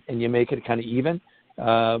and you make it kind of even,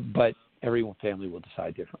 but every family will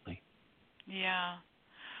decide differently. Yeah.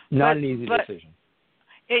 Not an easy decision.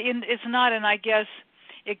 It's not, and I guess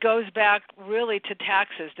it goes back really to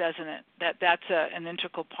taxes, doesn't it? That's an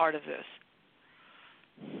integral part of this.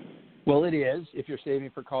 Well, it is. If you're saving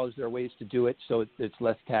for college, there are ways to do it so it's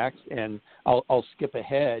less taxed. And I'll skip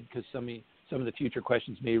ahead because some of the future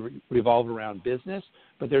questions may revolve around business,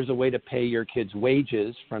 but there's a way to pay your kids'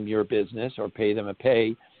 wages from your business or pay them a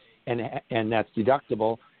pay, and that's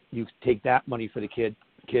deductible. You take that money for the kids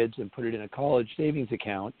and put it in a college savings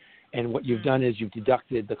account, and what you've done is you've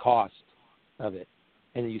deducted the cost of it,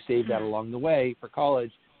 and then you save that along the way for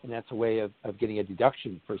college, and that's a way of getting a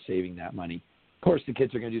deduction for saving that money. Of course, the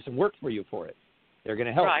kids are going to do some work for you for it. They're going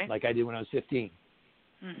to help, like I did when I was 15.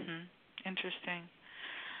 Interesting.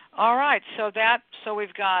 All right, so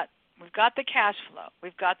we've got the cash flow,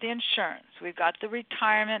 we've got the insurance, we've got the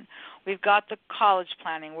retirement, we've got the college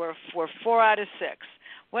planning. We're 4 out of 6.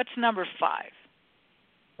 What's number 5?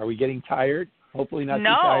 Are we getting tired? Hopefully not too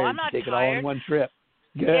tired. No, I'm not Take tired. it all in one trip.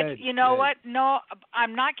 Good. You know good. what? No,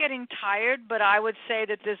 I'm not getting tired, but I would say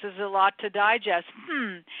that this is a lot to digest.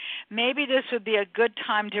 Maybe this would be a good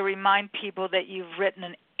time to remind people that you've written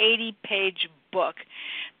an 80-page book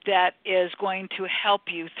that is going to help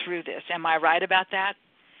you through this. Am I right about that?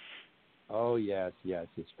 Oh, yes.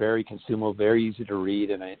 It's very consumable, very easy to read,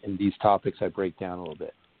 and these topics I break down a little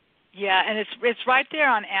bit. Yeah, and it's right there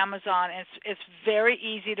on Amazon. It's very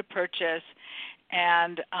easy to purchase.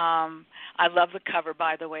 And I love the cover,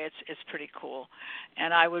 by the way. It's pretty cool.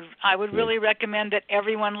 And I would really recommend that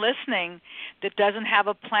everyone listening that doesn't have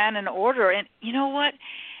a plan in order, and you know what?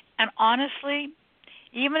 And honestly,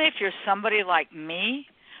 even if you're somebody like me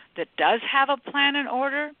that does have a plan in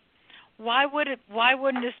order, why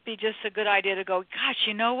wouldn't this be just a good idea to go, gosh,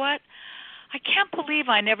 you know what? I can't believe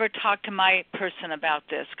I never talked to my person about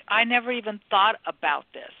this. I never even thought about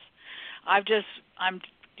this.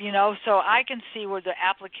 So I can see where the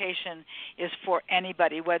application is for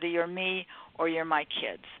anybody, whether you're me or you're my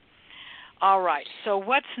kids. All right, so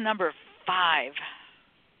what's number 5?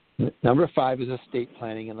 Number 5 is estate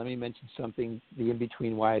planning, and let me mention something, the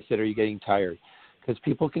in-between why I said, are you getting tired? Because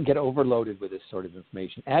people can get overloaded with this sort of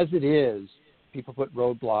information. As it is, people put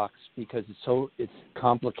roadblocks because it's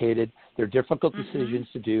complicated. They're difficult decisions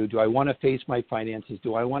to do. Do I want to face my finances?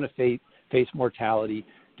 Do I want to face mortality?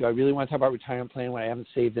 Do I really want to talk about retirement planning when I haven't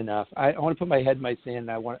saved enough? I want to put my head in my sand,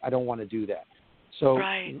 and I don't want to do that. So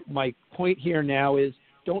my point here now is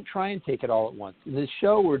don't try and take it all at once. In this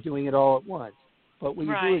show, we're doing it all at once. But what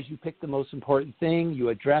you do is you pick the most important thing, you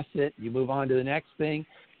address it, you move on to the next thing.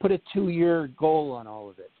 Put a 2-year goal on all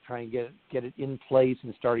of it. try and get it in place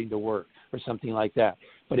and starting to work or something like that.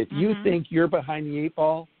 But if you think you're behind the 8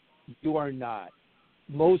 ball, you are not.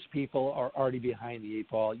 Most people are already behind the 8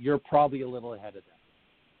 ball. You're probably a little ahead of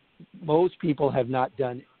them. Most people have not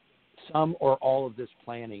done some or all of this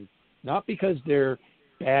planning, not because they're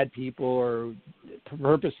bad people or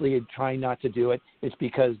purposely trying not to do it. It's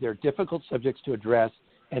because they're difficult subjects to address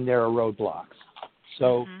and there are roadblocks.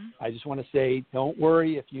 So I just want to say, don't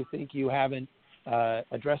worry if you think you haven't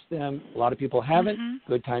addressed them. A lot of people haven't.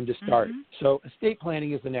 Good time to start. So estate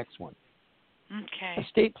planning is the next one. Okay.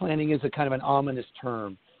 Estate planning is a kind of an ominous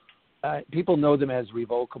term. People know them as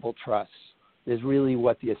revocable trusts is really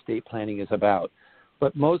what the estate planning is about.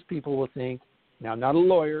 But most people will think, now I'm not a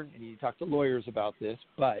lawyer, and you talk to lawyers about this,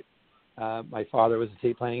 but my father was an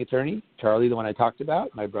estate planning attorney, Charlie, the one I talked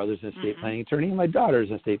about. My brother's an estate planning attorney, and my daughter's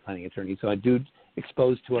an estate planning attorney. So I do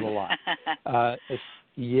exposed to it a lot.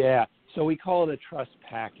 Yeah, so we call it a trust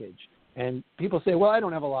package. And people say, well, I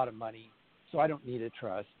don't have a lot of money, so I don't need a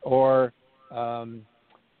trust. Or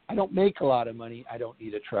I don't make a lot of money, I don't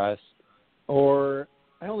need a trust. Or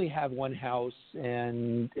I only have one house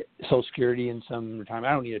and Social Security and some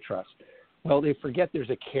retirement, I don't need a trust. Well, they forget there's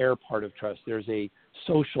a care part of trust. There's a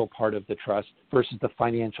social part of the trust versus the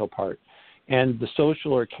financial part. And the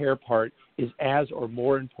social or care part is as or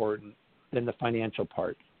more important than the financial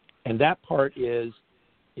part. And that part is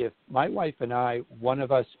if my wife and I, one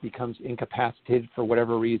of us becomes incapacitated for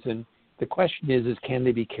whatever reason, the question is can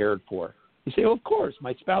they be cared for? You say, well, of course,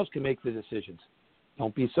 my spouse can make the decisions.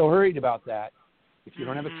 Don't be so hurried about that. If you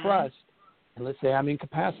don't have a trust, and let's say I'm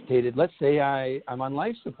incapacitated, let's say I'm on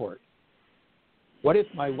life support. What if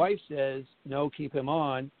my wife says, no, keep him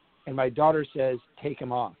on, and my daughter says, take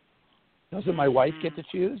him off? Doesn't my wife get to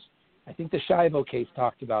choose? I think the Shivo case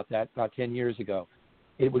talked about that about 10 years ago.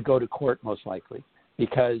 It would go to court most likely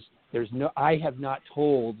because I have not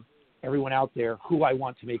told everyone out there who I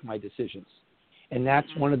want to make my decisions. And that's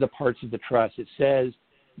one of the parts of the trust. It says,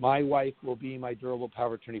 my wife will be my durable power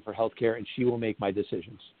of attorney for health care, and she will make my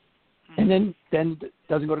decisions. And then it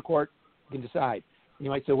doesn't go to court. You can decide. You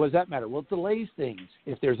might say, what does that matter? Well, it delays things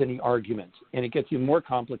if there's any arguments, and it gets even more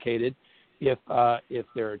complicated if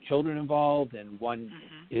there are children involved and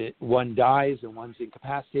one dies and one's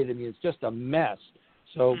incapacitated. I mean, it's just a mess.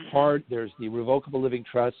 So there's the revocable living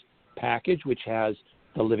trust package, which has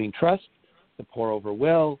the living trust, the pour-over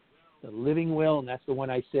will, the living will, and that's the one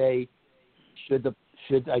I say,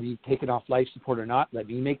 should I be taken off life support or not? Let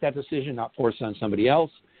me make that decision, not force it on somebody else.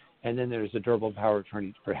 And then there's a durable power of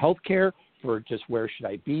attorney for health care, for just where should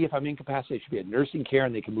I be if I'm incapacitated. It should be a nursing care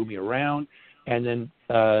and they can move me around. And then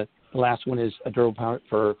the last one is a durable power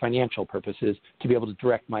for financial purposes to be able to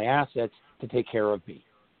direct my assets to take care of me.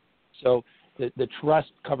 So the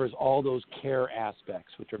trust covers all those care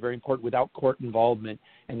aspects, which are very important without court involvement,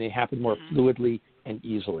 and they happen more fluidly and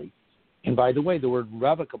easily. And by the way, the word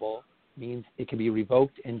revocable means it can be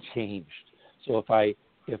revoked and changed. So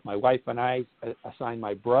if my wife and I assign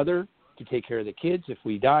my brother to take care of the kids, if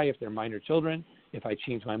we die, if they're minor children, if I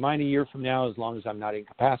change my mind a year from now, as long as I'm not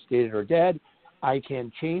incapacitated or dead, I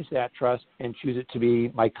can change that trust and choose it to be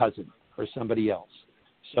my cousin or somebody else.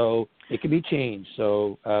 So it can be changed.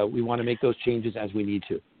 So we want to make those changes as we need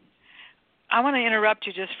to. I want to interrupt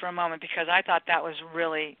you just for a moment because I thought that was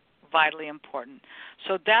really vitally important.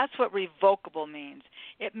 So that's what revocable means.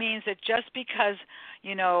 It means that just because,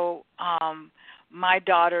 my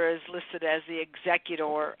daughter is listed as the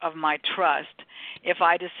executor of my trust, if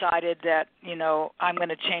I decided that, I'm going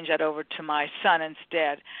to change that over to my son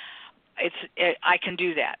instead, I can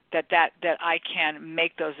do that I can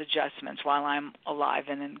make those adjustments while I'm alive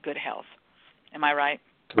and in good health. Am I right?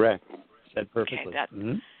 Correct. Said perfectly.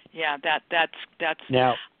 Okay, yeah, that's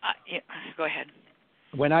now. Go ahead.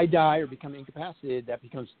 When I die or become incapacitated, that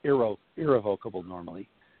becomes irrevocable normally.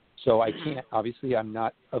 So I can't. Obviously, I'm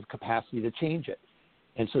not of capacity to change it,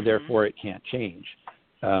 and so therefore it can't change.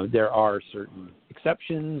 There are certain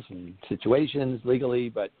exceptions and situations legally,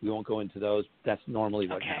 but we won't go into those. That's normally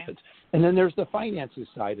what happens. And then there's the finances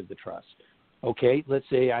side of the trust. Okay, let's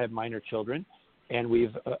say I have minor children, and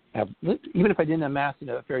even if I didn't amass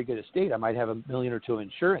a very good estate, I might have $1 million or $2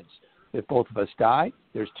 million insurance. If both of us die,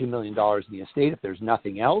 there's $2 million in the estate. If there's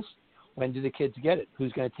nothing else, when do the kids get it?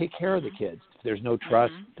 Who's going to take care of the kids? If there's no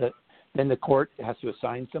trust, then the court has to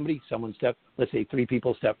assign somebody. Let's say 3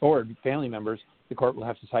 people step forward, family members. The court will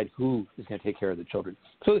have to decide who is going to take care of the children.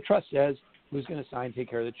 So the trust says who's going to take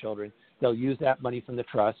care of the children. They'll use that money from the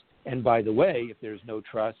trust. And by the way, if there's no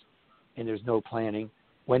trust and there's no planning,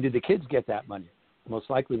 when do the kids get that money? Most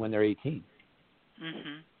likely when they're 18.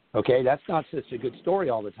 Okay, that's not such a good story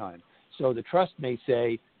all the time. So the trust may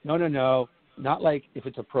say, no, not like if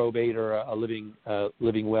it's a probate or a living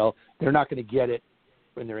will, they're not going to get it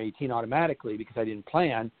when they're 18 automatically because I didn't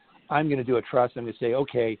plan. I'm going to do a trust. I'm going to say,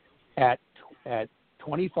 okay, at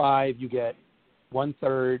 25, you get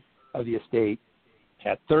 1/3 of the estate.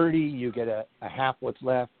 At 30, you get a half what's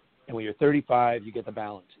left. And when you're 35, you get the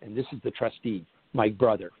balance. And this is the trustee. My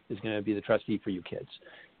brother is going to be the trustee for you kids.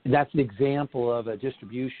 And that's an example of a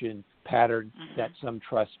distribution pattern that some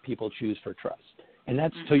trust people choose for trust. And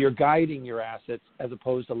that's so you're guiding your assets as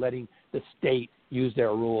opposed to letting the state use their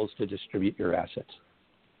rules to distribute your assets.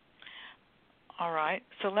 All right.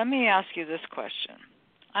 So let me ask you this question.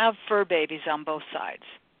 I have fur babies on both sides,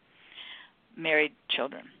 married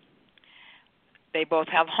children. They both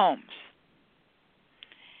have homes.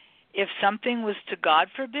 If something was to, God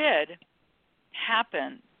forbid,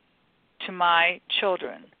 happen to my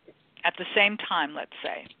children at the same time, let's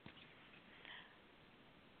say,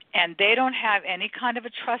 and they don't have any kind of a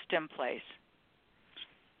trust in place,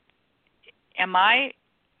 am I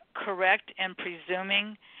correct in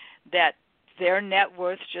presuming that their net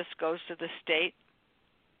worth just goes to the state?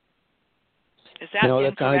 Is that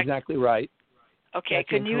incorrect? That's not exactly right. Okay, that's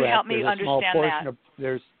can incorrect. you help me understand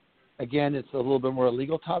that? Again, it's a little bit more a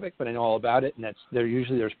legal topic, but I know all about it, and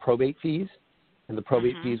there's probate fees, and the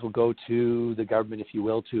probate fees will go to the government, if you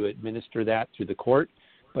will, to administer that through the court,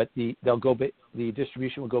 but the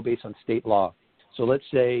distribution will go based on state law. So let's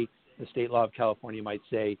say the state law of California might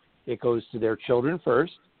say it goes to their children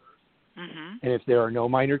first, and if there are no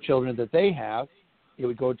minor children that they have, it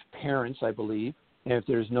would go to parents, I believe, and if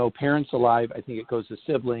there's no parents alive, I think it goes to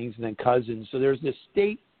siblings and then cousins. So there's this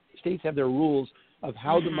states have their rules of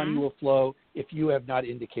how the money will flow if you have not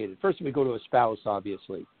indicated. First, it would go to a spouse,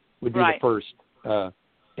 obviously, would be the first, and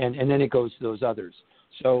then it goes to those others.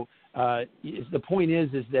 So the point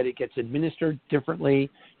is that it gets administered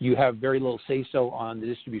differently. You have very little say-so on the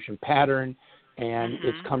distribution pattern, and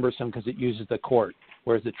it's cumbersome because it uses the court,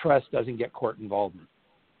 whereas the trust doesn't get court involvement.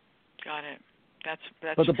 Got it. That's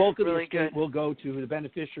but the bulk of really the estate will go to the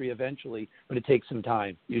beneficiary eventually, but it takes some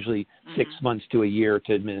time, usually 6 months to a year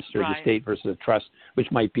to administer the estate versus a trust, which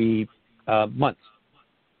might be months.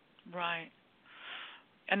 Right.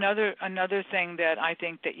 Another thing that I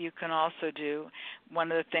think that you can also do,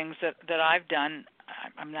 one of the things that I've done,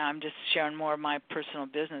 I'm just sharing more of my personal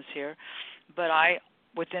business here, but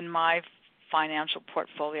within my financial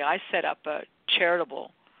portfolio, I set up a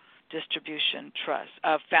charitable distribution trust,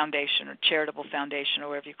 foundation or charitable foundation or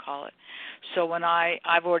whatever you call it. So when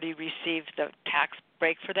I've already received the tax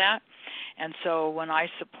break for that, and so when I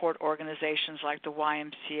support organizations like the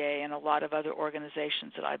YMCA and a lot of other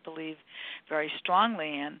organizations that I believe very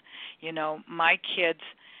strongly in, my kids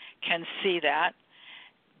can see that.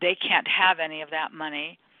 They can't have any of that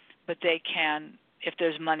money, but they can, if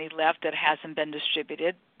there's money left that hasn't been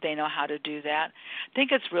distributed, they know how to do that. I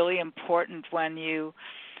think it's really important when you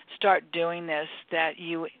start doing this that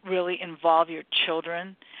you really involve your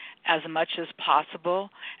children as much as possible.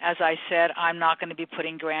 As I said, I'm not going to be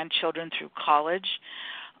putting grandchildren through college,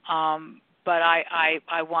 but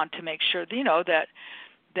I want to make sure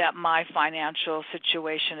that my financial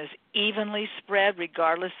situation is evenly spread,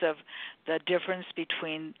 regardless of the difference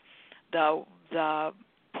between the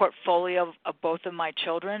portfolio of both of my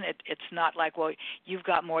children. It's not like, well, you've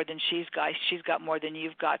got more than she's got more than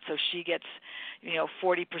you've got, so she gets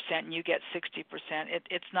 40% and you get 60%.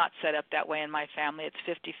 It's not set up that way in my family. It's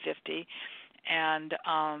 50-50, and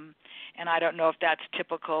I don't know if that's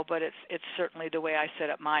typical, but it's certainly the way I set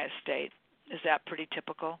up my estate. Is that pretty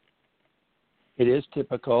typical? It is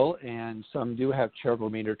typical, and some do have charitable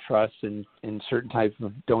remainder trusts and certain types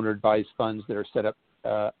of donor-advised funds that are set up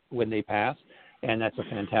when they pass. And that's a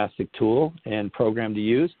fantastic tool and program to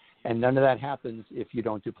use. And none of that happens if you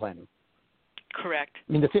don't do planning. Correct.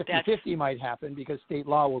 I mean, the 50-50 might happen because state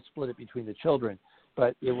law will split it between the children,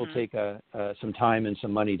 but it will take some time and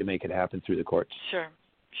some money to make it happen through the courts. Sure.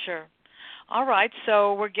 All right,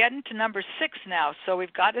 so we're getting to number 6 now. So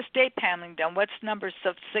we've got estate planning done. What's number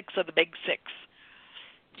 6 of the big 6?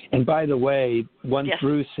 And by the way, 1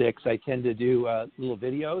 through 6, I tend to do little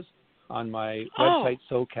videos on my website,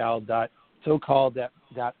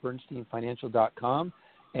 so-called.bernsteinfinancial.com.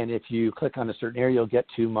 And if you click on a certain area, you'll get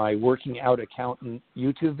to my Working Out Accountant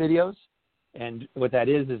YouTube videos. And what that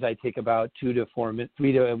is I take about 1 to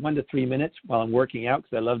 3 minutes while I'm working out,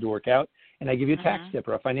 because I love to work out, and I give you a tax tip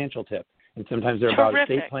or a financial tip. And sometimes they're about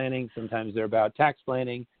estate planning, sometimes they're about tax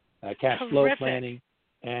planning, cash flow planning,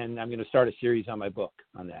 and I'm going to start a series on my book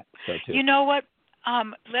on that. So too. You know what?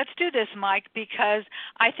 Let's do this, Mike, because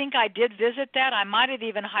I think I did visit that. I might have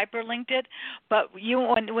even hyperlinked it, but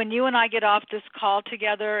when you and I get off this call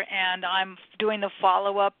together and I'm doing the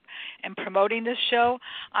follow-up and promoting this show,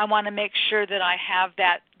 I want to make sure that I have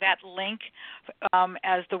that link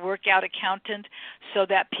as the workout accountant so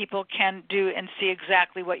that people can do and see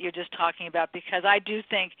exactly what you're just talking about, because I do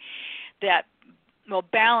think that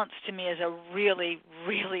balance to me is a really,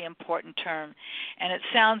 really important term. And it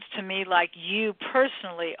sounds to me like you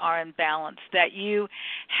personally are in balance, that you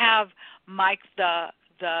have Mike the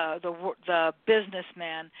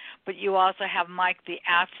businessman, but you also have Mike the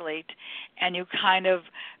athlete, and you kind of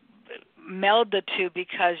meld the two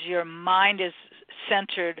because your mind is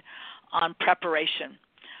centered on preparation,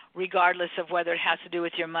 regardless of whether it has to do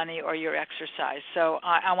with your money or your exercise. So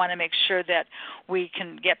I want to make sure that we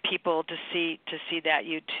can get people to see that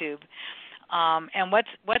YouTube. And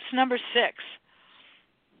what's number 6?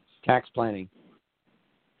 Tax planning.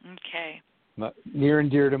 Okay. Near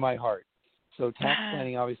and dear to my heart. So tax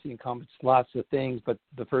planning obviously encompasses lots of things, but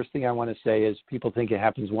the first thing I want to say is people think it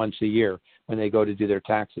happens once a year when they go to do their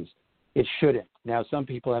taxes. It shouldn't. Now, some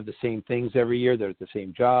people have the same things every year. They're at the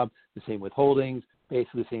same job, the same withholdings,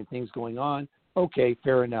 basically the same things going on. Okay,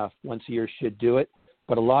 fair enough. Once a year should do it.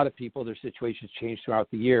 But a lot of people, their situations change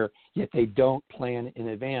throughout the year, yet they don't plan in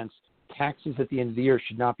advance. Taxes at the end of the year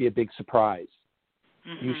should not be a big surprise.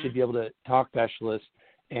 Mm-hmm. You should be able to talk specialists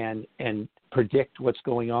and predict what's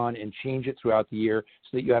going on and change it throughout the year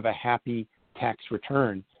so that you have a happy tax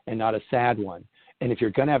return and not a sad one. And if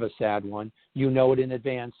you're going to have a sad one, you know it in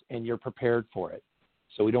advance and you're prepared for it.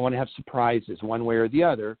 So we don't want to have surprises one way or the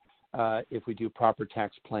other if we do proper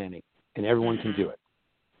tax planning, and everyone can do it.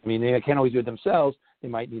 I mean, they can't always do it themselves. They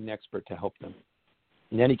might need an expert to help them.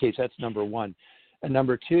 In any case, that's number 1. And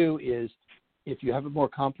number 2 is if you have a more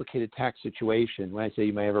complicated tax situation, when I say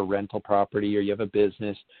you may have a rental property or you have a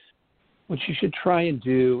business, what you should try and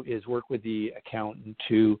do is work with the accountant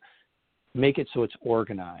to make it so it's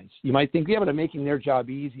organized. You might think, yeah, but I'm making their job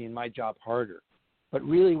easy and my job harder. But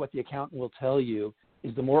really what the accountant will tell you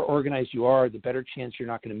is the more organized you are, the better chance you're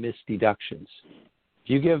not going to miss deductions. If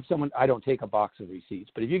you give someone, I don't take a box of receipts,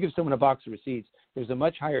 but if you give someone a box of receipts, there's a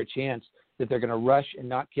much higher chance that they're going to rush and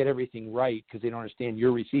not get everything right because they don't understand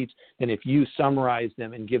your receipts than if you summarize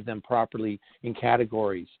them and give them properly in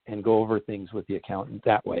categories and go over things with the accountant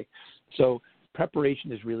that way. So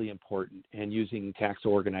preparation is really important, and using tax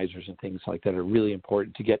organizers and things like that are really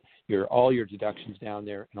important to get all your deductions down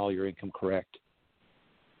there and all your income correct.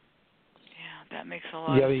 That makes a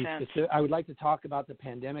lot of sense. I would like to talk about the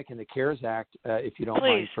pandemic and the CARES Act, if you don't Please.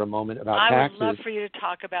 mind, for a moment about taxes. I would love for you to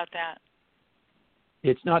talk about that.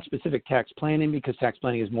 It's not specific tax planning because tax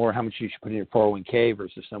planning is more how much you should put in your 401k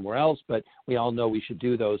versus somewhere else, but we all know we should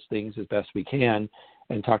do those things as best we can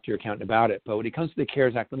and talk to your accountant about it. But when it comes to the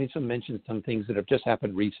CARES Act, let me mention some things that have just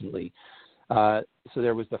happened recently. So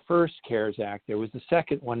there was the first CARES Act, there was the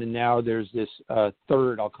second one, and now there's this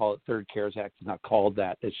third, I'll call it third CARES Act. It's not called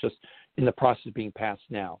that. It's just in the process of being passed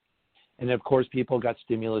now. And of course, people got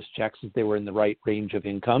stimulus checks if they were in the right range of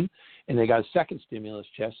income, and they got a second stimulus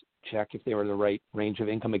check if they were in the right range of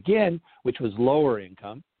income again, which was lower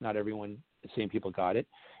income. Not everyone, the same people got it.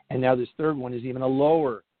 And now this third one is even a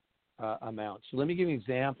lower amount. So let me give you an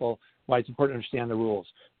example why it's important to understand the rules.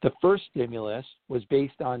 The first stimulus was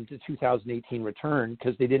based on the 2018 return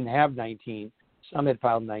because they didn't have 19. Some had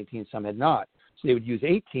filed 19, some had not. So they would use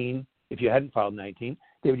 18 if you hadn't filed 19.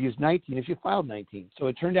 They would use 19 if you filed 19. So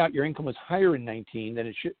it turned out your income was higher in 19 than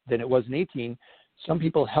it was in 18. Some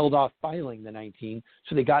people held off filing the 19,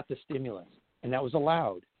 so they got the stimulus, and that was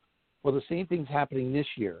allowed. Well, the same thing's happening this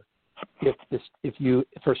year. If you,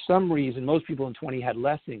 for some reason, most people in 20 had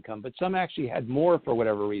less income, but some actually had more for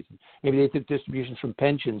whatever reason. Maybe they took distributions from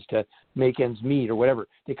pensions to make ends meet or whatever.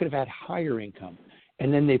 They could have had higher income.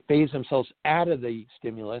 And then they phase themselves out of the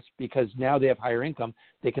stimulus because now they have higher income.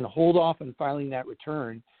 They can hold off on filing that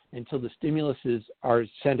return until the stimuluses are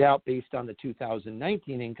sent out based on the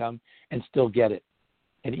 2019 income and still get it.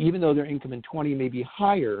 And even though their income in 20 may be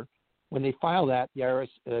higher, when they file that, the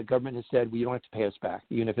IRS government has said, well, you don't have to pay us back,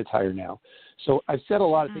 even if it's higher now. So I've said a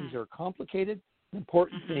lot of things that are complicated. The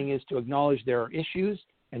important thing is to acknowledge there are issues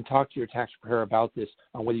and talk to your tax preparer about this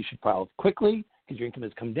on whether you should file quickly because your income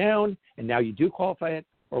has come down and now you do qualify it,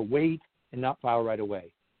 or wait and not file right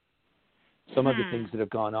away. Some of the things that have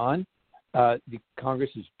gone on, the Congress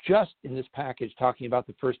is just in this package talking about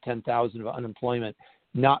the first 10,000 of unemployment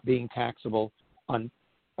not being taxable on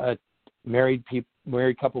married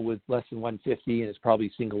couple with less than 150 and is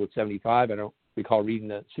probably single with 75. I don't recall reading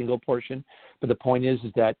the single portion, but the point is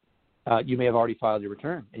that you may have already filed your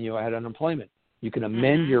return and you had unemployment. You can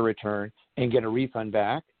amend your return and get a refund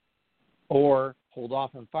back, or hold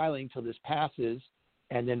off on filing until this passes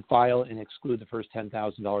and then file and exclude the first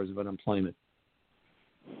 $10,000 of unemployment.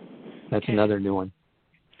 That's another new one.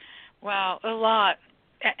 Wow, a lot.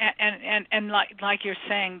 And like you're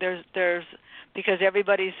saying, there's because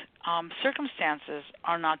everybody's circumstances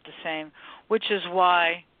are not the same, which is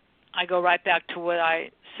why I go right back to what I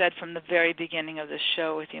said from the very beginning of the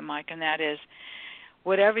show with you, Mike, and that is,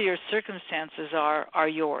 whatever your circumstances are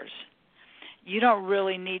yours. You don't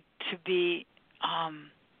really need to be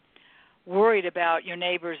worried about your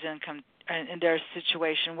neighbor's income and their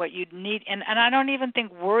situation. What you need, and I don't even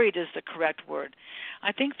think worried is the correct word.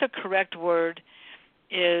 I think the correct word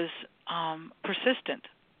is persistent.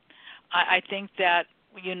 I think that,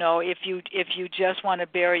 if you just want to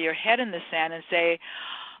bury your head in the sand and say,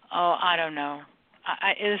 oh, I don't know,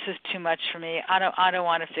 this is too much for me. I don't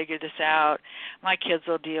want to figure this out. My kids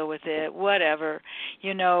will deal with it. Whatever.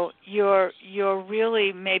 You're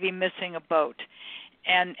really maybe missing a boat,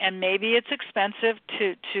 and maybe it's expensive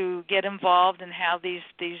to get involved and have these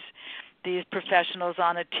professionals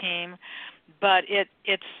on a team, but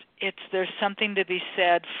it's there's something to be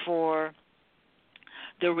said for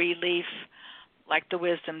the relief, like the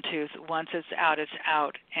wisdom tooth. Once it's out,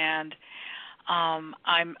 and I'm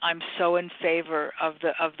so in favor of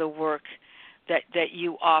the work that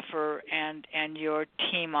you offer and your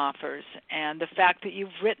team offers, and the fact that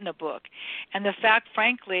you've written a book, and the fact,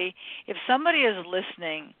 frankly, if somebody is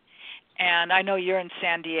listening, and I know you're in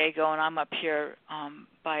San Diego and I'm up here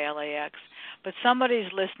by LAX, but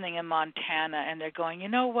somebody's listening in Montana and they're going, you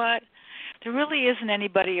know what? There really isn't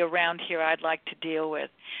anybody around here I'd like to deal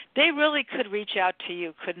with. They really could reach out to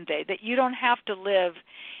you, couldn't they? That you don't have to live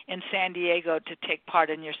in San Diego to take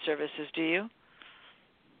part in your services, do you?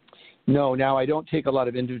 No, now I don't take a lot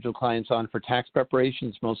of individual clients on for tax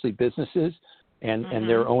preparations, mostly businesses and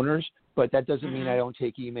their owners, but that doesn't mean I don't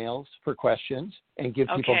take emails for questions and give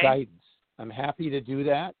people guidance. I'm happy to do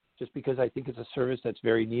that just because I think it's a service that's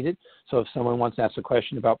very needed. So if someone wants to ask a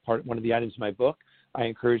question about one of the items in my book, I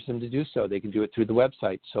encourage them to do so. They can do it through the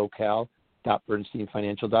website,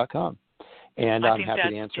 socal.bernsteinfinancial.com. And I'm happy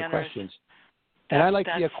to answer questions. And I like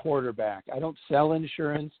to be a quarterback. I don't sell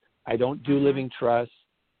insurance. I don't do living trusts.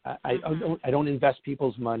 I don't invest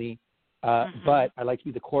people's money. But I like to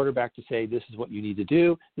be the quarterback to say, this is what you need to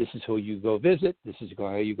do. This is who you go visit. This is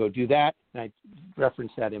how you go do that. And I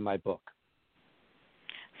reference that in my book.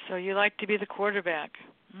 So you like to be the quarterback.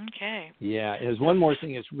 Okay. Yeah. And there's one more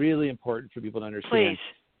thing that's really important for people to understand.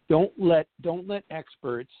 Please. Don't let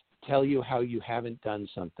experts tell you how you haven't done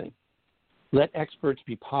something. Let experts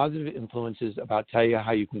be positive influences about tell you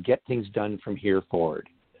how you can get things done from here forward.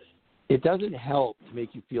 It doesn't help to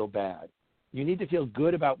make you feel bad. You need to feel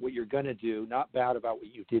good about what you're going to do, not bad about what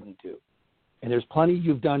you didn't do. And there's plenty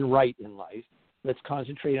you've done right in life. Let's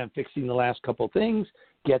concentrate on fixing the last couple things,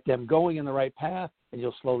 get them going in the right path, and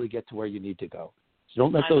you'll slowly get to where you need to go. So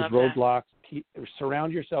don't let those roadblocks.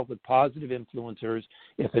 Surround yourself with positive influencers.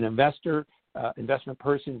 If an investment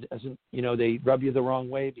person doesn't, they rub you the wrong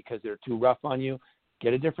way because they're too rough on you,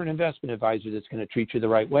 get a different investment advisor that's going to treat you the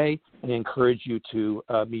right way and encourage you to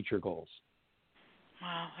meet your goals.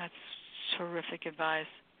 Wow, that's terrific advice.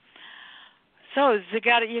 So you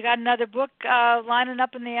got another book lining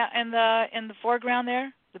up in the foreground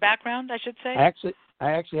there, the background, I should say.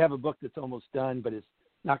 I actually have a book that's almost done, but it's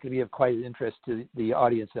not going to be of quite interest to the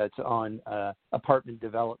audience that's on apartment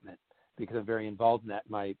development because I'm very involved in that.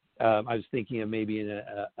 I was thinking of maybe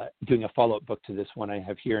doing a follow-up book to this one I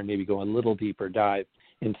have here and maybe go a little deeper dive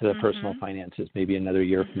into the personal finances maybe another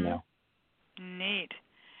year from now. Neat.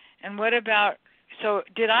 And what about, so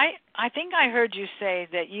I think I heard you say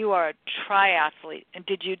that you are a triathlete. And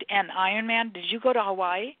Ironman, did you go to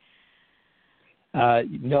Hawaii?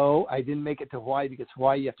 No, I didn't make it to Hawaii because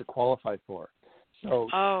Hawaii you have to qualify for. So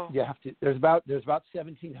you have to. There's about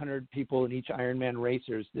 1,700 people in each Ironman race.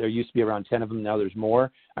 There used to be around 10 of them. Now there's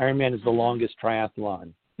more. Ironman is the longest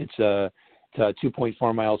triathlon. It's a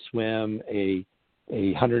 2.4 mile swim, a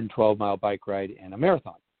 112 mile bike ride, and a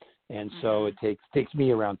marathon. And so it takes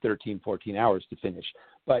me around 13, 14 hours to finish.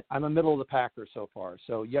 But I'm a middle of the packer so far.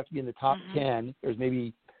 So you have to be in the top 10. There's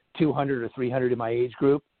maybe 200 or 300 in my age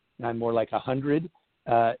group, and I'm more like 100. You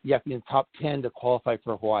have to be in the top 10 to qualify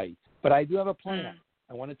for Hawaii. But I do have a plan.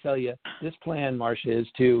 I want to tell you, this plan, Marcia, is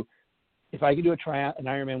if I can do an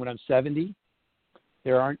Ironman when I'm 70,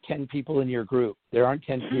 there aren't 10 people in your group. There aren't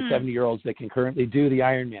 10 70-year-olds that can currently do the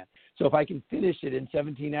Ironman. So if I can finish it in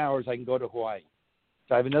 17 hours, I can go to Hawaii.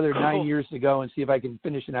 So I have another 9 years to go and see if I can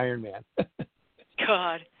finish an Ironman.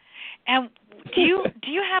 God. And do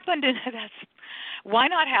you happen to Why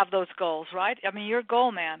not have those goals, right? I mean, you're a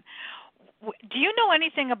goal man. Do you know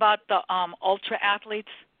anything about the ultra athletes?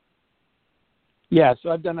 Yeah, so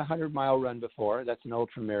I've done a 100-mile run before. That's an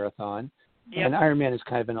ultra marathon. Yep. And Ironman is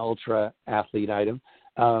kind of an ultra athlete item.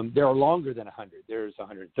 There are longer than 100. There's a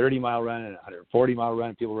 130-mile run and a 140-mile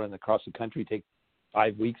run. People run across the country, take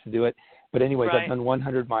 5 weeks to do it. But anyways, Right. I've done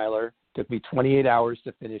 100-miler. Took me 28 hours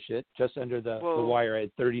to finish it, just under the wire. I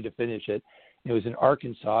had 30 to finish it. It was in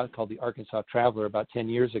Arkansas, called the Arkansas Traveler, about 10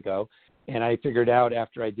 years ago. And I figured out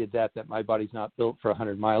after I did that my body's not built for a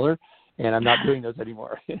 100-miler, and I'm not doing those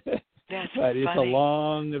anymore. That's but it's funny. a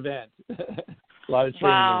long event. A lot of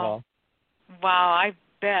training involved. Wow, I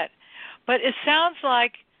bet. But it sounds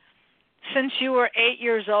like since you were 8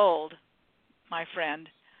 years old, my friend,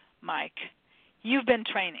 Mike, you've been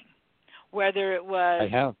training. Whether it was I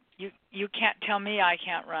have. You can't tell me I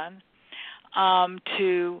can't run,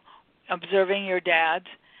 to observing your dad,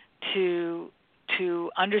 to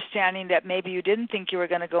understanding that maybe you didn't think you were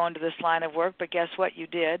going to go into this line of work, but guess what? You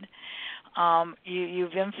did.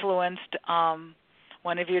 You've influenced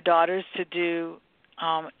one of your daughters to do,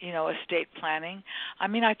 estate planning. I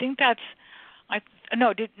mean, I think that's.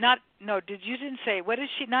 Did you didn't say what is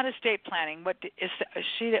she? Not estate planning. What is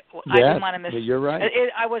she? Yes, I didn't want to miss. You're right.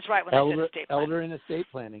 I was right when I said estate planning. Elder and estate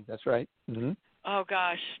planning. That's right. Mm-hmm. Oh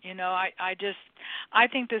gosh, I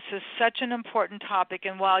think this is such an important topic.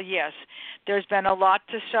 And while yes, there's been a lot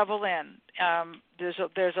to shovel in,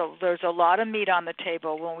 there's a lot of meat on the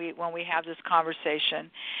table when we have this conversation.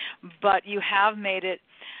 But you have made it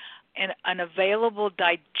an available,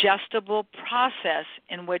 digestible process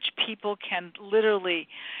in which people can literally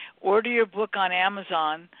order your book on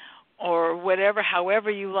Amazon or whatever, however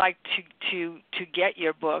you like to get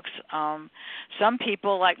your books. Some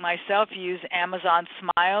people, like myself, use Amazon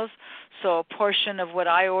Smiles, so a portion of what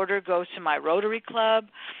I order goes to my Rotary Club.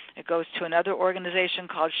 It goes to another organization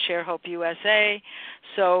called Share Hope USA.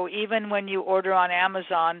 So even when you order on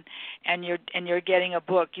Amazon and you're getting a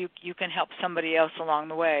book, you can help somebody else along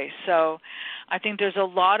the way. So I think there's a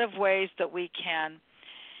lot of ways that we can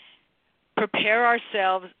prepare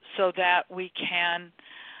ourselves so that we can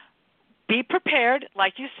be prepared.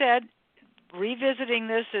 Like you said, revisiting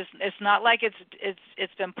this it's not like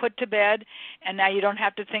it's been put to bed and now you don't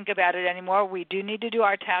have to think about it anymore. We do need to do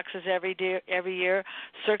our taxes every year.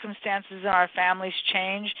 Circumstances in our families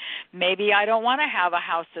change. Maybe I don't want to have a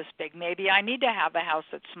house this big. Maybe I need to have a house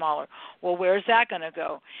that's smaller. Well, where's that going to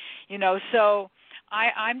go? So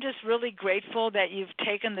I'm just really grateful that you've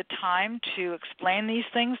taken the time to explain these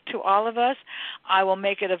things to all of us. I will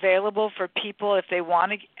make it available for people if they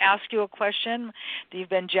want to ask you a question. You've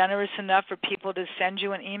been generous enough for people to send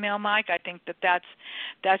you an email, Mike. I think that's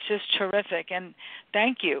just terrific. And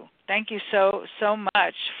thank you. Thank you so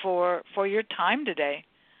much for your time today.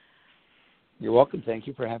 You're welcome. Thank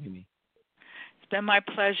you for having me. It's been my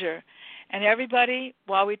pleasure. And everybody,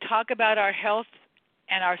 while we talk about our health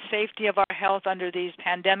and our safety of our health under these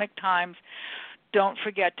pandemic times, don't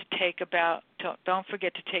forget to take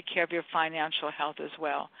care of your financial health as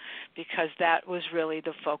well, because that was really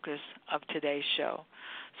the focus of today's show.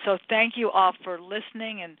 So thank you all for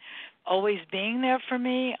listening and always being there for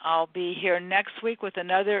me. I'll be here next week with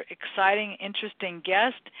another exciting, interesting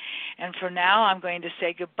guest. And for now, I'm going to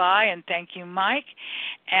say goodbye and thank you, Mike,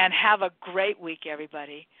 and have a great week,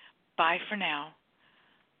 everybody. Bye for now.